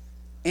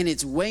 And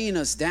it's weighing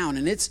us down,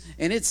 and it's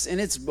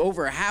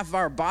over half of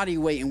our body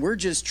weight, and we're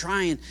just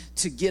trying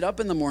to get up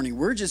in the morning.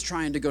 We're just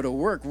trying to go to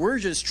work. We're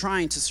just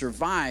trying to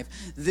survive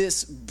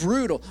this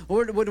brutal.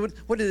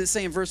 What did it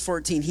say in verse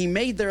 14? He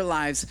made their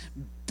lives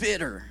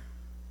bitter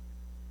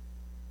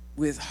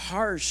with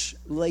harsh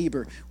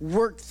labor,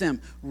 worked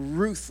them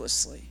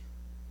ruthlessly.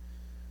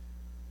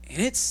 And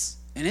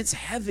it's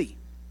heavy.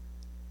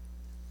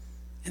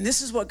 And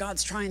this is what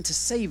God's trying to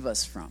save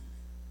us from.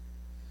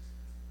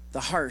 The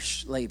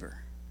harsh labor.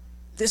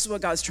 This is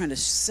what God's trying to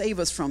save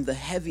us from, the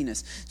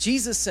heaviness.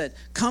 Jesus said,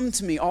 "Come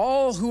to me,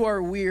 all who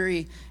are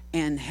weary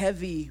and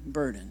heavy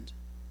burdened,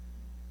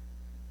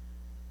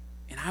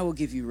 and I will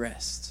give you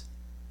rest.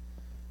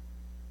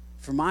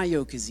 For my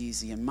yoke is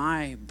easy and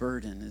my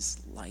burden is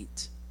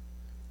light."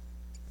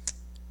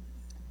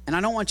 And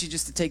I don't want you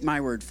just to take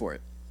my word for it.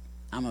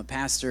 I'm a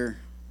pastor.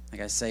 Like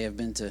I say, I've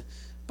been to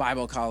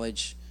Bible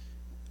college.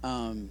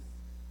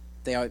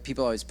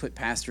 People always put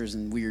pastors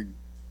in weird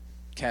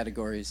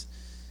categories.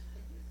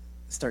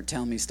 Start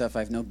telling me stuff I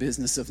have no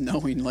business of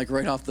knowing, like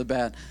right off the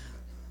bat.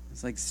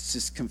 It's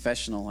just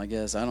confessional, I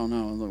guess. I don't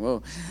know. I'm like,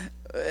 whoa.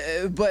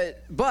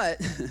 But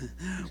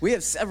we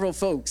have several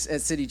folks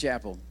at City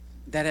Chapel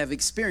that have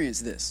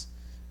experienced this.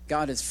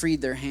 God has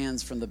freed their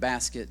hands from the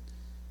basket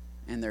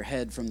and their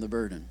head from the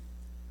burden.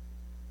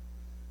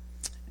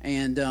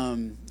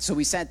 And so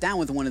we sat down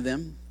with one of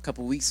them a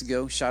couple weeks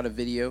ago, shot a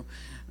video.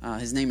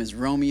 His name is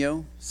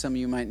Romeo. Some of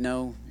you might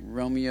know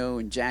Romeo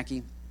and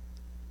Jackie.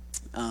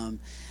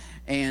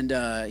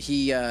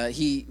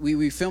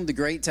 We filmed a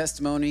great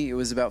testimony. It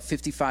was about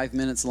 55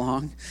 minutes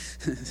long.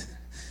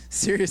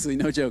 Seriously,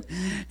 no joke.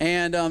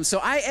 And so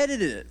I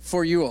edited it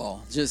for you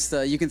all. Just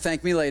you can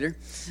thank me later.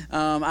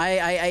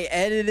 I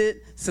edited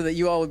it so that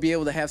you all would be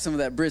able to have some of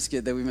that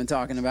brisket that we've been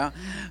talking about.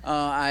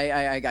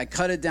 I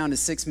cut it down to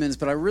 6 minutes,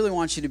 but I really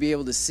want you to be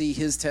able to see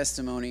his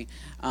testimony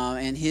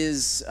and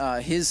his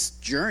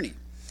journey.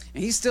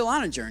 And he's still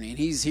on a journey, and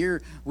he's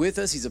here with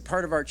us. He's a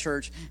part of our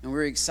church, and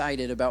we're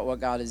excited about what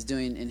God is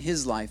doing in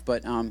his life.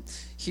 But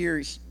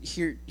hear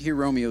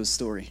Romeo's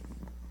story.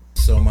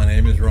 So my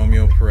name is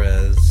Romeo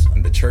Perez.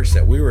 The church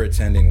that we were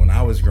attending when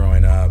I was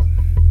growing up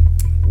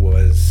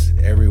was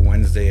every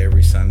Wednesday,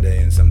 every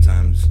Sunday, and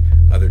sometimes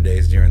other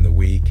days during the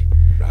week.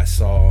 I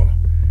saw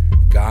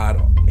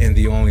God in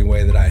the only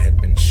way that I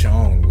had been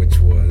shown, which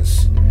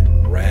was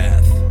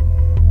wrath,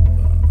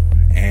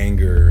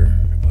 anger,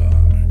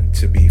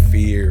 to be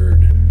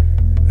feared.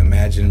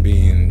 Imagine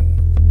being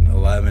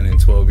 11 and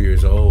 12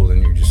 years old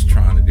and you're just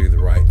trying to do the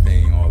right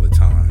thing all the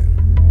time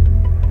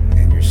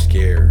and you're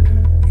scared.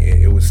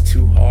 It was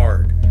too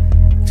hard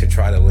to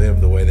try to live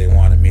the way they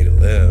wanted me to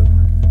live.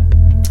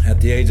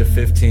 At the age of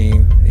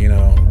 15,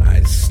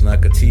 I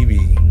snuck a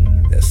TV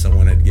that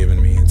someone had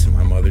given me into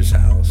my mother's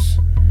house.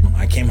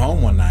 I came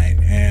home one night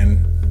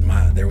and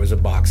there was a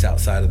box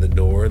outside of the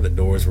door. The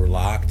doors were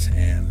locked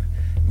and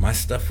my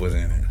stuff was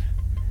in it.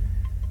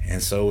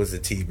 And so was the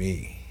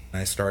TV.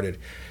 I started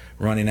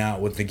running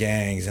out with the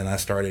gangs and I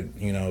started,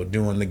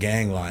 doing the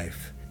gang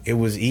life. It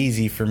was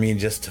easy for me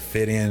just to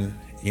fit in,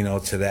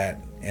 to that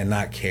and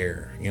not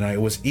care.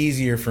 It was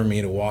easier for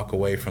me to walk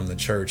away from the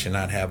church and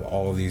not have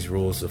all of these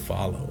rules to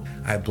follow.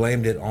 I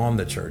blamed it on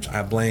the church.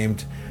 I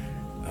blamed,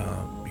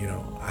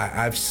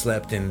 I've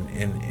slept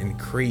in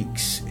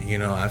creeks,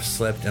 I've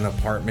slept in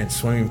apartment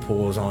swimming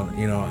pools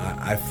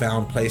I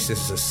found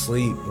places to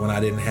sleep when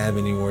I didn't have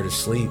anywhere to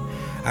sleep.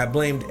 I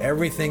blamed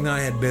everything that I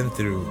had been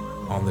through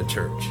on the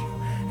church.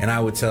 And I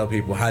would tell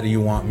people, how do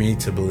you want me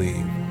to believe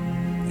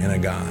in a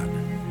God?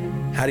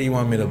 How do you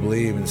want me to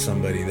believe in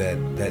somebody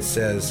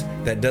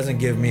that doesn't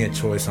give me a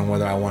choice on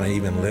whether I want to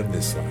even live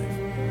this life?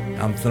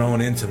 I'm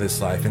thrown into this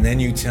life, and then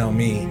you tell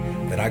me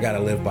that I got to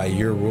live by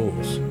your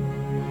rules.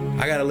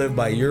 I got to live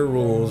by your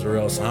rules or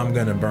else I'm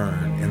going to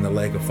burn in the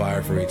lake of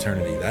fire for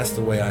eternity. That's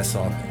the way I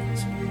saw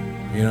things.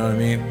 You know what I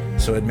mean?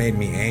 So it made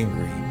me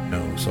angry.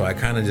 So I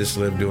kind of just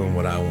lived doing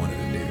what I wanted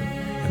to do.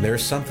 And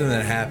there's something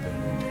that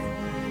happened,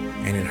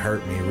 and it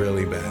hurt me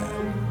really bad.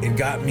 It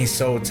got me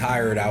so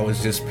tired, I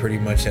was just pretty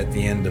much at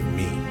the end of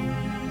me.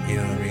 You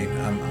know what I mean?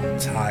 I'm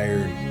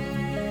tired.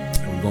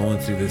 I'm going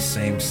through this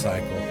same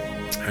cycle.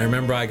 I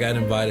remember I got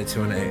invited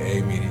to an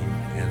AA meeting,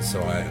 and so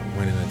I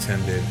went and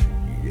attended.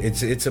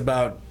 It's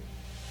about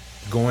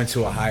going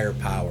to a higher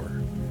power.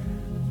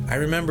 I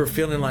remember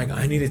feeling like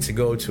I needed to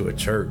go to a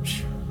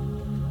church.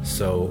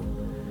 So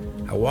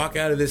I walk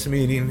out of this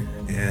meeting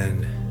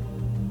and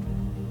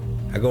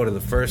I go to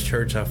the first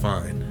church I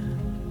find.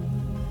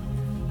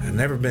 I've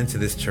never been to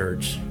this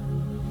church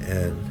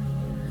and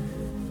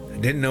I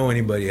didn't know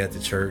anybody at the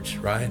church,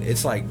 right?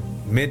 It's like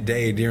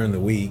midday during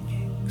the week.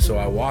 So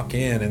I walk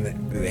in, and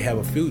they have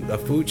a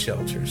food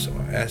shelter. So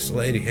I asked the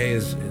lady, hey,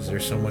 is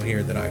there someone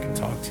here that I can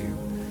talk to?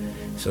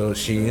 So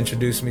she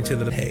introduced me to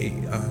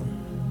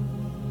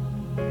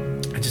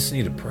I just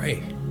need to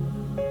pray.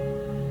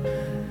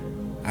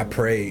 I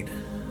prayed,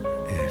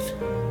 and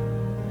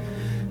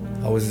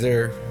I was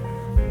there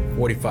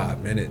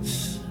 45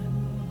 minutes,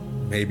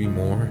 maybe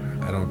more,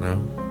 I don't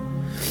know.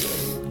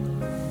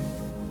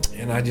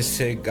 And I just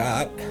said,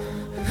 God,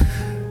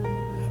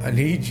 I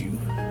need you.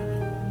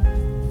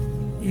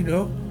 You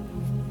know,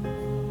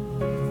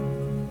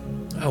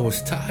 I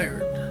was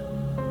tired.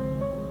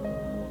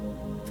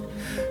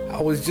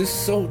 I was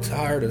just so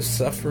tired of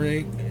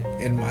suffering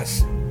and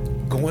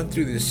going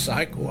through this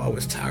cycle. I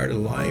was tired of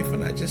life,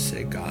 and I just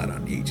said, God, I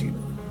need you.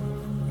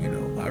 You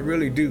know, I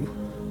really do.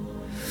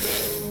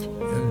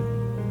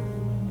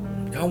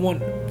 And I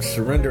want to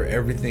surrender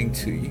everything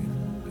to you.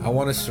 I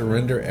want to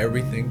surrender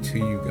everything to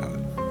you,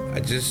 God. I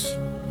just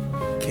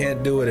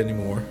can't do it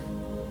anymore.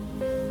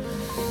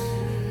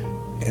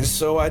 And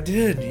so I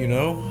did, you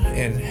know,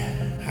 and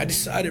I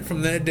decided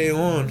from that day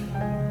on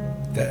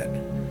that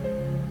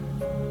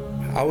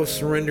I was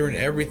surrendering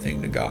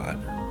everything to God.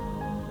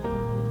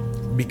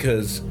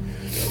 Because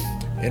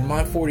in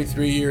my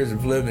 43 years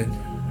of living,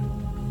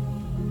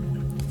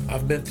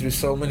 I've been through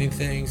so many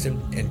things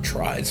and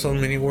tried so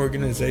many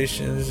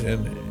organizations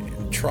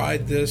and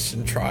tried this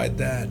and tried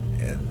that,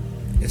 and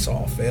it's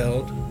all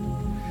failed.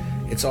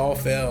 It's all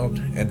failed,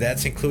 and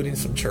that's including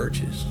some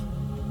churches,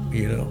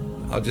 you know.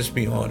 I'll just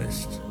be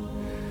honest.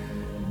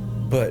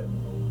 But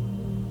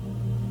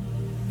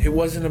it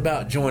wasn't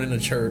about joining a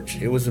church.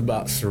 It was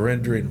about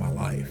surrendering my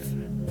life.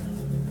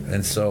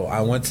 And so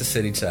I went to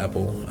City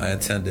Chapel. I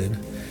attended.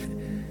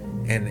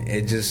 And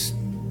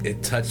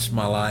it touched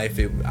my life.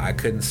 I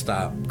couldn't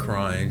stop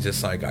crying,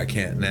 just like I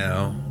can't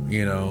now,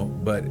 you know.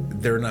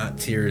 But they're not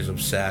tears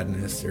of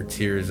sadness. They're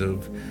tears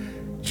of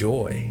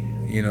joy,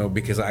 you know,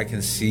 because I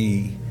can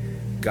see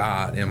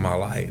God in my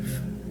life.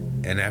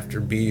 And after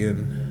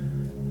being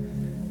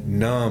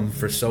numb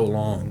for so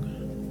long,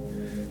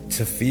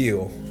 to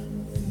feel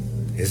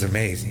is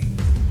amazing.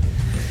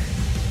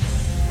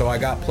 So I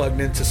got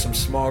plugged into some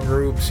small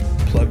groups,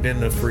 plugged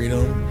into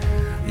Freedom,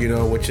 you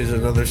know, which is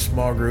another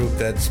small group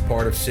that's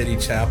part of City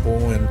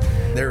Chapel, and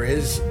there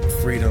is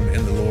freedom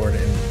in the Lord.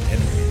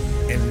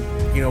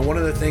 And you know, one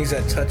of the things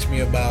that touched me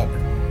about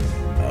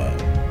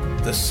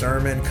the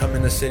sermon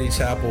coming to City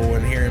Chapel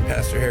and hearing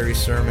Pastor Harry's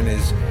sermon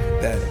is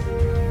that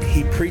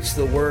he preached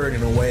the word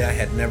in a way I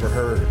had never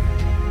heard.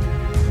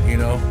 You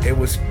know, it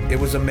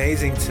was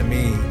amazing to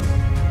me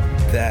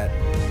that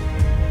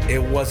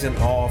it wasn't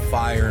all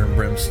fire and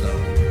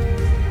brimstone,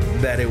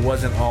 that it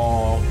wasn't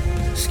all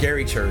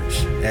scary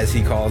church, as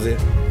he calls it,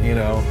 you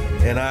know,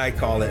 and I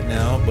call it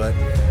now, but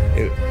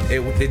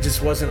it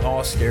just wasn't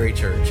all scary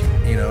church,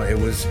 you know. It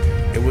was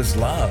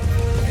love,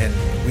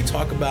 and we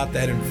talk about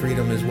that in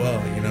Freedom as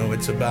well. You know,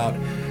 it's about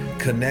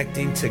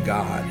connecting to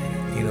God,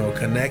 you know,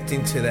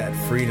 connecting to that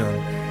freedom.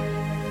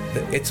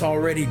 It's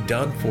already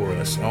done for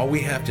us. All we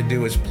have to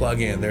do is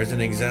plug in. There's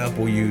an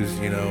example used,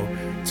 you know,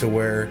 to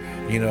where,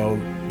 you know,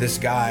 this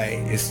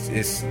guy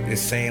is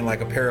saying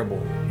like a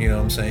parable, you know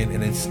what I'm saying?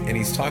 And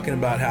he's talking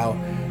about how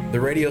the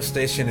radio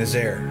station is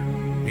there.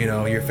 You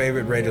know, your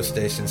favorite radio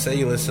station, say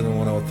you listen to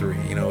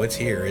 103, you know, it's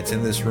here. It's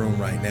in this room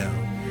right now.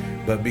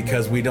 But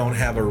because we don't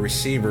have a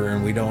receiver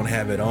and we don't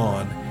have it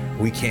on,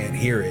 we can't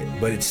hear it,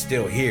 but it's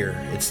still here.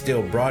 It's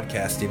still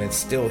broadcasting. It's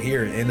still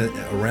here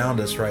around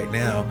us right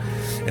now.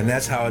 And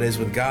that's how it is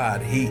with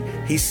God.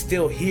 He's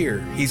still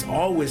here. He's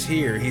always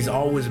here. He's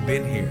always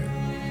been here.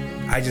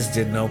 I just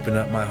didn't open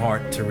up my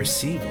heart to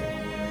receive him.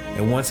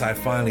 And once I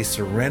finally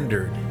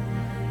surrendered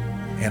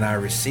and I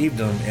received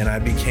him and I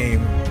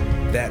became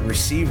that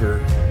receiver,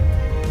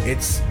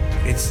 it's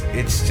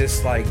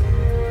just like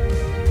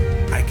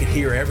I could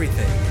hear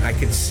everything. I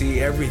could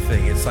see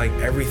everything. It's like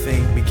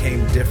everything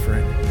became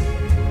different.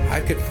 I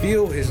could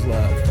feel his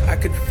love. I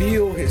could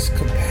feel his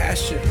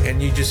compassion,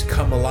 and you just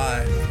come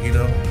alive. You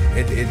know,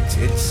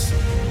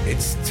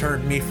 it's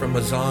turned me from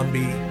a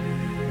zombie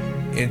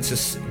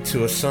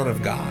to a son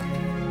of God.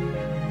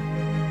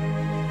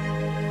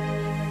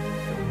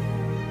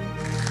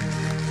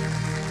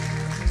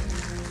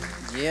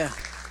 Yeah.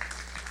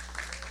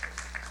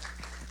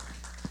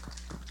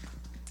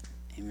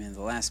 Amen.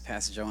 The last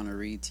passage I want to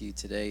read to you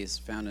today is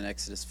found in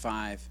Exodus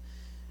 5.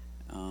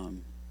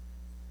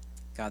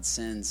 God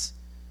sends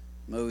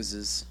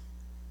Moses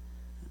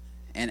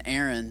and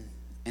Aaron,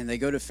 and they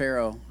go to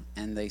Pharaoh,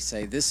 and they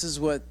say, "This is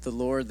what the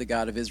Lord, the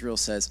God of Israel,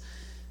 says.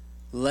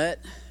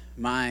 Let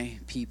my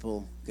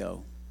people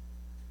go,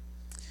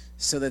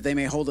 so that they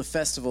may hold a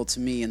festival to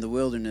me in the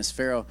wilderness."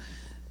 Pharaoh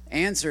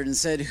answered and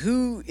said,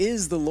 "Who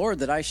is the Lord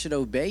that I should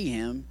obey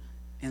him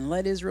and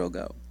let Israel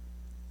go?"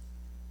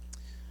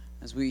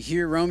 As we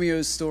hear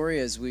Romeo's story,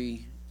 as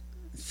we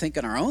think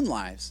in our own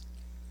lives,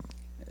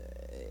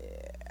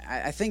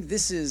 I think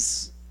this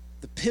is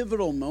the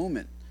pivotal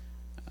moment,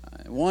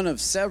 one of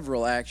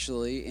several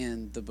actually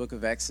in the book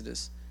of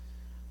Exodus,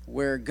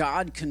 where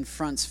God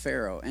confronts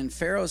Pharaoh. And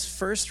Pharaoh's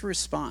first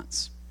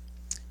response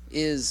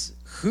is,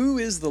 who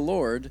is the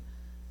Lord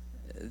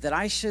that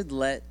I should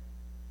let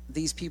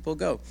these people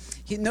go?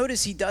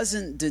 Notice he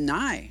doesn't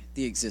deny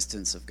the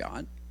existence of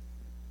God.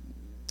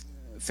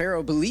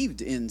 Pharaoh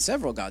believed in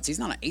several gods. He's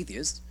not an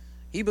atheist.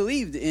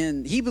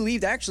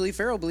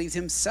 Pharaoh believed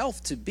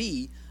himself to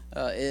be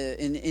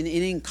an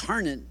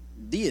incarnate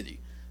deity.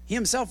 He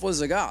himself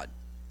was a god.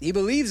 He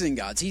believes in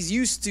gods. He's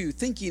used to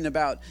thinking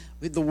about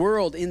the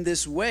world in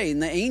this way. In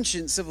the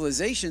ancient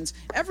civilizations,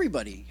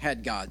 everybody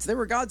had gods. There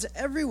were gods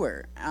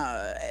everywhere.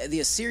 The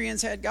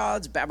Assyrians had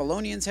gods.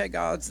 Babylonians had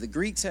gods. The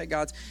Greeks had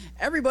gods.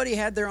 Everybody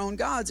had their own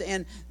gods.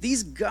 And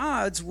these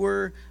gods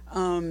were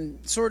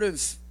sort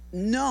of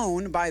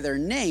known by their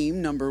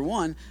name, number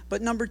one, but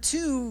number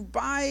two,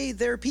 by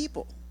their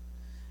people,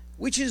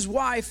 which is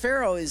why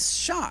Pharaoh is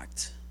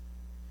shocked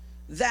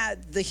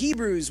that the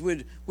Hebrews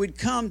would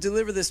come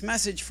deliver this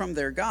message from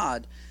their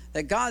God,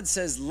 that God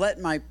says, let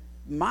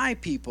my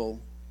people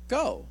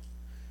go.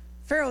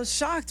 Pharaoh's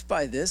shocked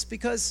by this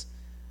because,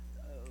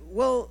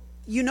 well,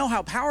 you know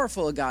how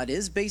powerful a God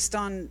is based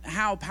on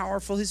how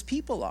powerful his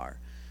people are.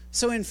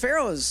 So in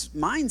Pharaoh's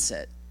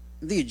mindset,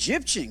 the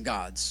Egyptian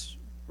gods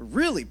were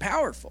really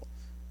powerful.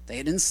 They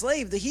had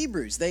enslaved the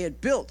Hebrews. They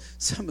had built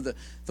some of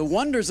the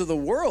wonders of the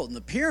world and the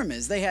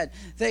pyramids. They had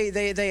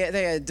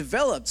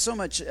developed so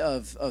much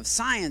of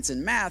science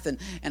and math and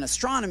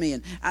astronomy.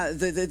 And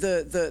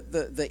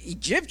the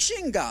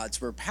Egyptian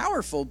gods were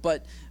powerful,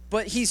 but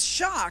he's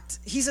shocked.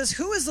 He says,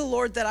 who is the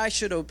Lord that I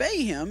should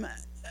obey him?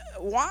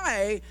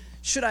 Why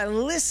should I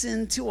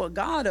listen to a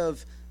God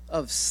of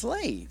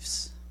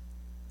slaves?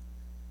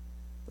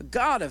 The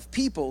God of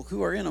people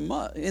who are in the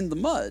mud,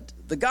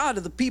 the God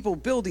of the people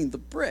building the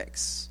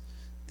bricks.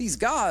 This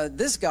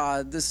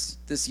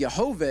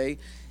Jehovah,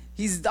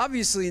 he's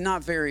obviously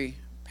not very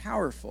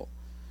powerful.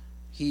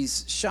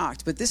 He's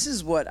shocked. But this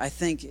is what I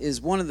think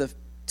is one of the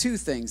two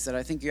things that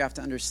I think you have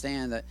to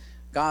understand that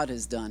God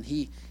has done.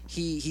 He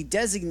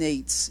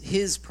designates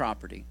his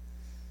property.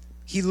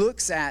 He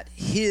looks at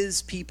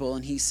his people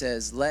and he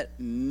says, let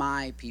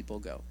my people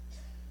go.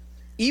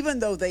 Even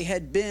though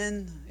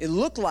it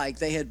looked like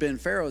they had been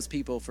Pharaoh's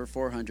people for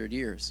 400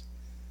 years.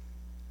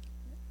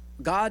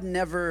 God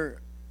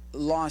never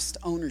lost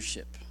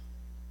ownership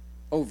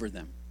over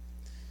them.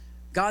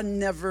 God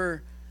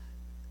never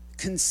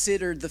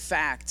considered the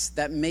fact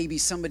that maybe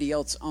somebody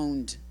else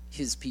owned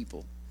his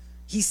people.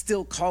 He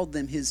still called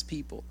them his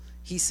people.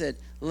 He said,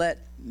 let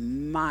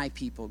my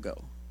people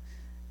go.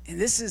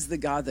 And this is the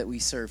God that we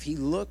serve. He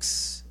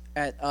looks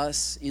at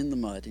us in the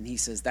mud and he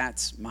says,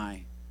 that's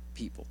my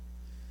people.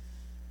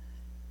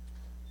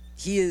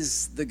 He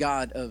is the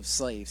God of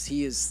slaves.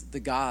 He is the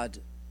God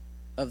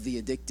of the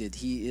addicted.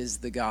 He is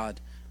the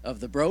God of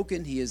the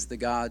broken. He is the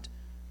God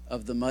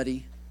of the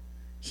muddy.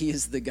 He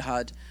is the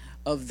God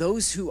of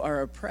those who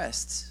are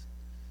oppressed.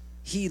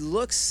 He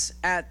looks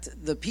at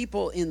the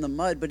people in the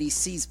mud, but he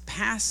sees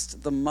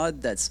past the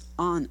mud that's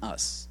on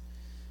us.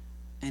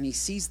 And he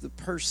sees the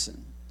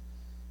person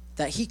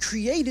that he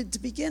created to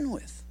begin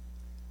with.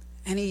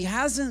 And he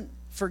hasn't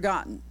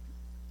forgotten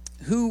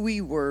who we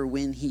were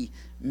when he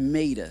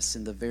made us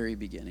in the very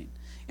beginning.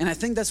 And I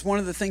think that's one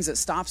of the things that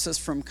stops us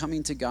from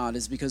coming to God,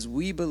 is because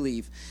we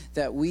believe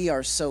that we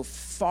are so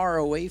far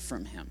away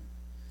from him.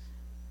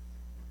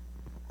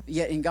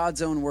 Yet in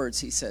God's own words,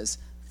 he says,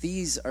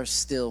 these are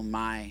still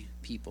my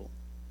people.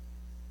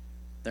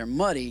 They're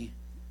muddy,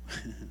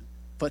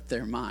 but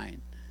they're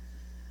mine.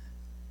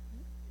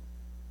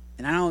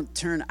 And I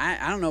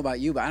don't know about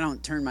you, but I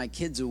don't turn my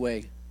kids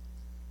away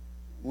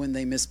when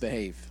they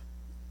misbehave.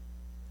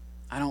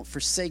 I don't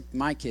forsake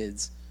my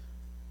kids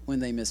when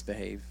they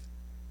misbehave.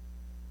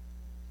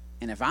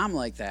 And if I'm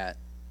like that,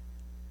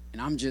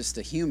 and I'm just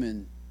a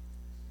human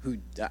who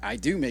I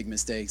do make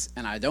mistakes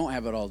and I don't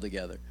have it all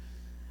together,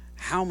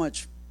 how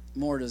much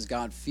more does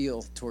God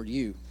feel toward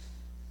you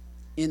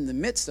in the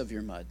midst of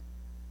your mud?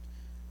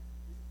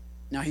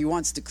 Now, he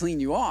wants to clean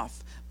you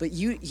off, but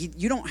you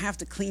don't have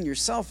to clean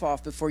yourself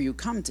off before you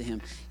come to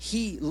him.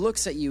 He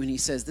looks at you and he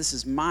says, this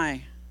is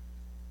my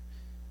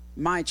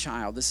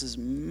child. This is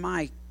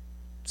my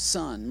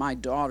son, my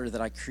daughter that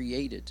I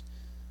created,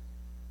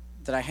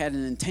 that I had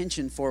an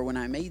intention for when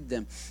I made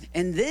them.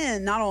 And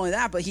then not only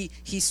that, but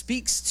he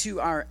speaks to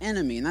our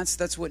enemy, and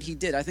that's what he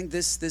did. I think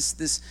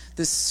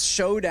this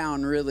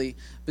showdown really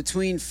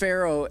between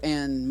Pharaoh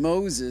and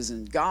Moses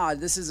and God,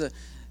 this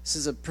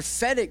is a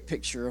prophetic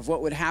picture of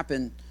what would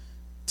happen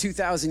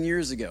 2,000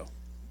 years ago.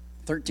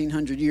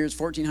 1,300 years,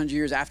 1,400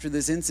 years after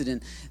this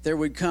incident, there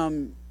would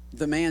come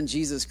the man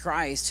Jesus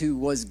Christ, who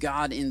was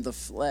God in the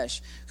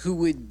flesh, who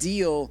would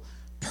deal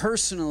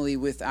personally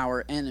with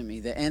our enemy,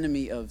 the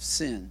enemy of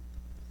sin.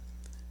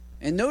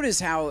 And notice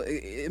how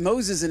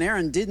Moses and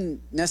Aaron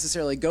didn't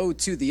necessarily go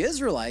to the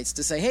Israelites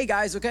to say, hey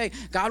guys, okay,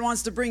 God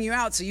wants to bring you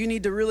out, so you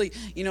need to really,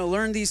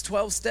 learn these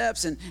 12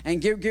 steps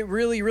and get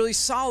really, really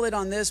solid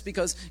on this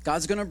because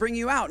God's going to bring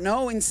you out.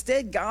 No,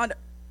 instead, God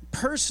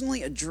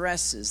personally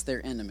addresses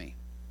their enemy.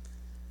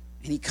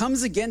 And he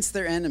comes against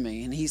their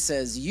enemy and he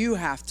says, you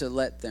have to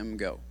let them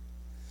go.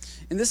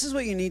 And this is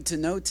what you need to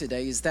know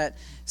today, is that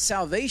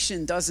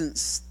salvation doesn't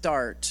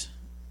start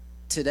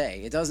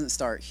today. It doesn't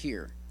start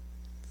here.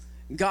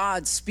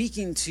 God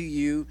speaking to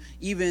you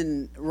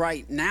even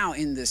right now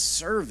in this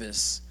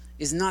service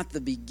is not the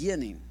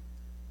beginning.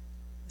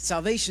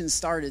 Salvation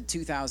started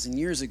 2,000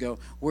 years ago,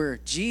 where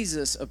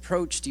Jesus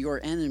approached your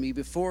enemy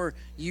before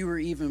you were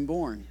even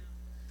born.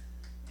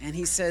 And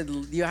he said,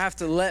 you have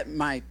to let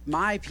my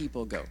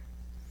people go.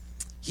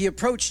 He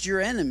approached your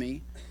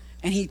enemy,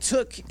 and he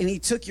took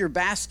your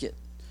basket,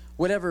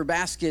 whatever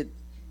basket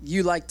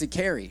you like to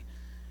carry.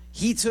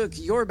 He took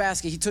your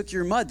basket, he took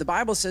your mud. The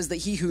Bible says that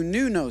he who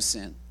knew no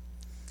sin,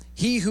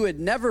 he who had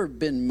never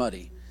been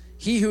muddy,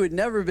 he who had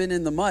never been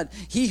in the mud,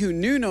 he who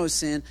knew no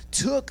sin,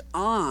 took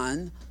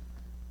on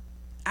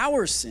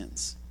our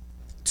sins,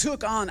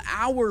 took on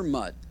our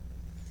mud.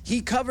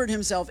 He covered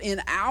himself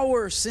in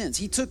our sins.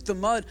 He took the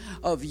mud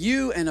of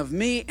you and of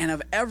me and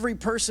of every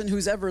person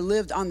who's ever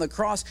lived on the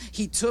cross.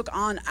 He took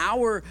on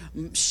our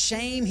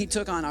shame. He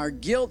took on our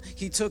guilt.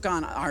 He took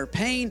on our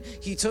pain.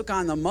 He took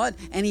on the mud,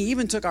 and he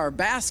even took our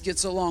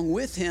baskets along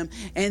with him.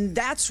 And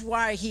that's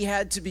why he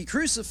had to be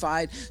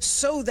crucified,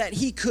 so that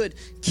he could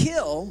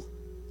kill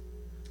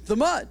the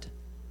mud.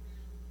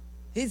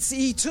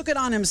 He took it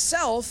on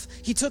himself.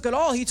 He took it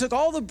all. He took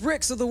all the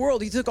bricks of the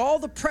world. He took all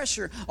the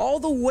pressure, all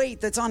the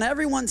weight that's on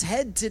everyone's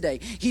head today.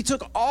 He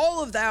took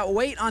all of that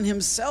weight on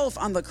himself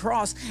on the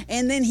cross,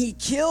 and then he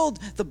killed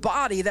the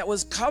body that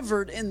was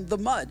covered in the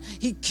mud.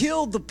 He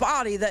killed the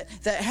body that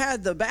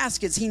had the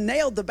baskets. He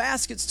nailed the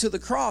baskets to the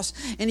cross,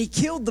 and he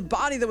killed the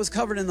body that was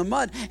covered in the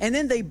mud, and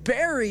then they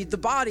buried the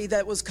body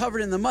that was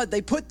covered in the mud.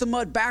 They put the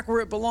mud back where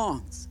it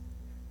belongs.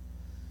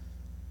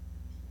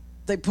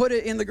 They put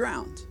it in the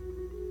ground.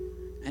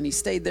 And he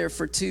stayed there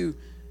for 2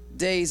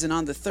 days. And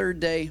on the third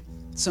day,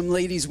 some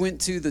ladies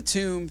went to the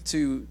tomb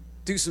to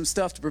do some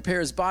stuff to prepare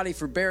his body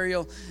for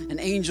burial. An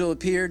angel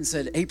appeared and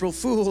said, April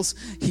Fools,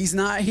 he's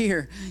not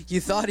here.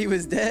 You thought he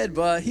was dead,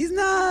 but he's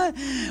not.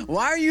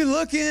 Why are you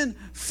looking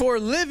for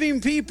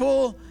living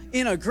people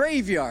in a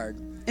graveyard?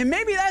 And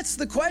maybe that's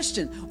the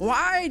question.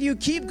 Why do you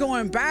keep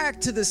going back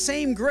to the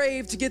same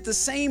grave to get the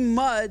same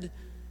mud?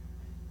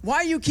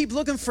 Why you keep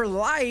looking for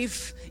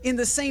life in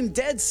the same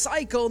dead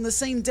cycle, in the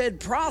same dead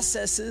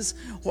processes?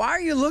 Why are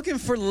you looking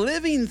for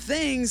living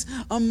things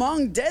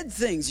among dead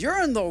things?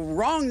 You're in the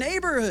wrong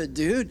neighborhood,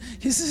 dude.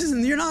 This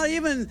isn't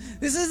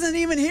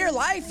even here.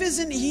 Life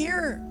isn't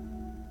here.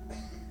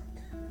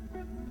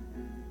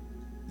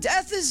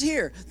 Death is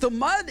here. The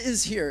mud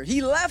is here.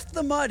 He left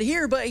the mud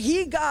here, but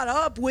he got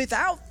up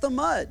without the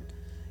mud.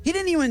 He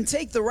didn't even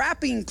take the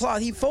wrapping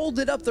cloth. He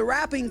folded up the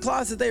wrapping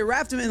cloth that they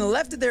wrapped him in and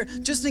left it there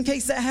just in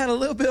case that had a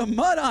little bit of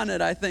mud on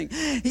it, I think.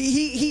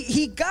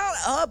 He got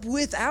up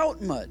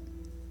without mud,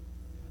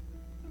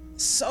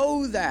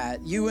 so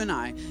that you and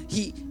I,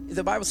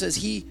 the Bible says,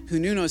 he who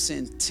knew no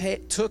sin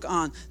took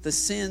on the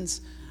sins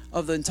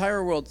of the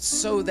entire world,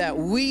 so that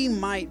we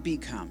might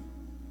take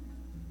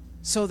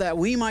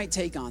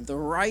on the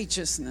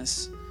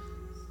righteousness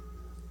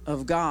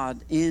of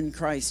God in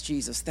Christ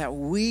Jesus, that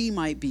we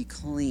might be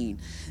clean,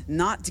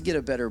 not to get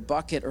a better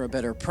bucket or a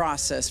better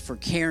process for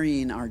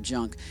carrying our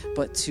junk,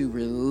 but to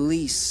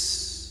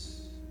release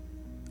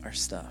our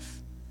stuff.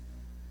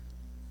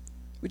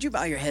 Would you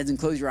bow your heads and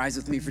close your eyes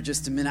with me for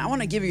just a minute? I want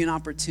to give you an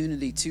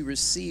opportunity to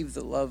receive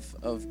the love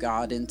of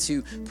God and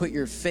to put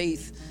your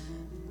faith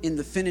in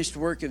the finished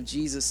work of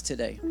Jesus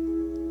today.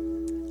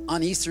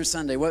 On Easter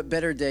Sunday, what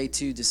better day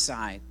to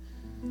decide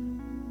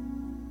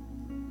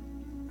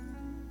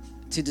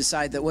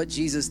that what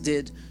Jesus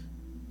did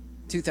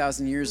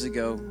 2,000 years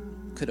ago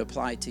could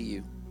apply to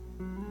you,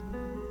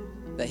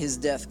 that his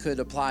death could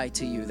apply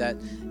to you, that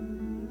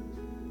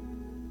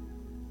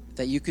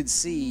you could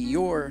see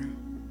your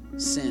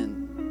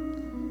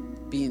sin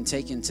being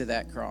taken to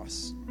that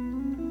cross,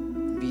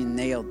 being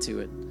nailed to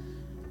it,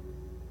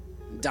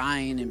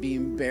 dying and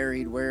being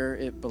buried where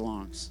it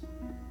belongs,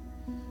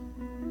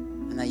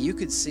 and that you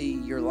could see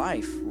your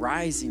life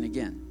rising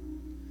again.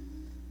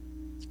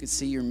 You could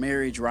see your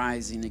marriage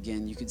rising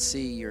again. You could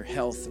see your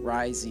health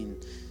rising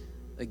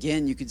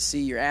again. You could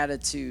see your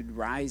attitude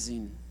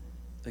rising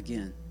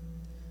again.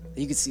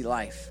 You could see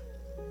life.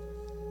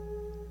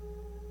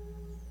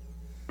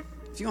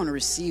 If you want to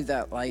receive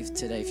that life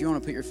today, if you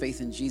want to put your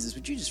faith in Jesus,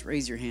 would you just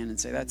raise your hand and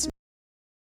say, that's me?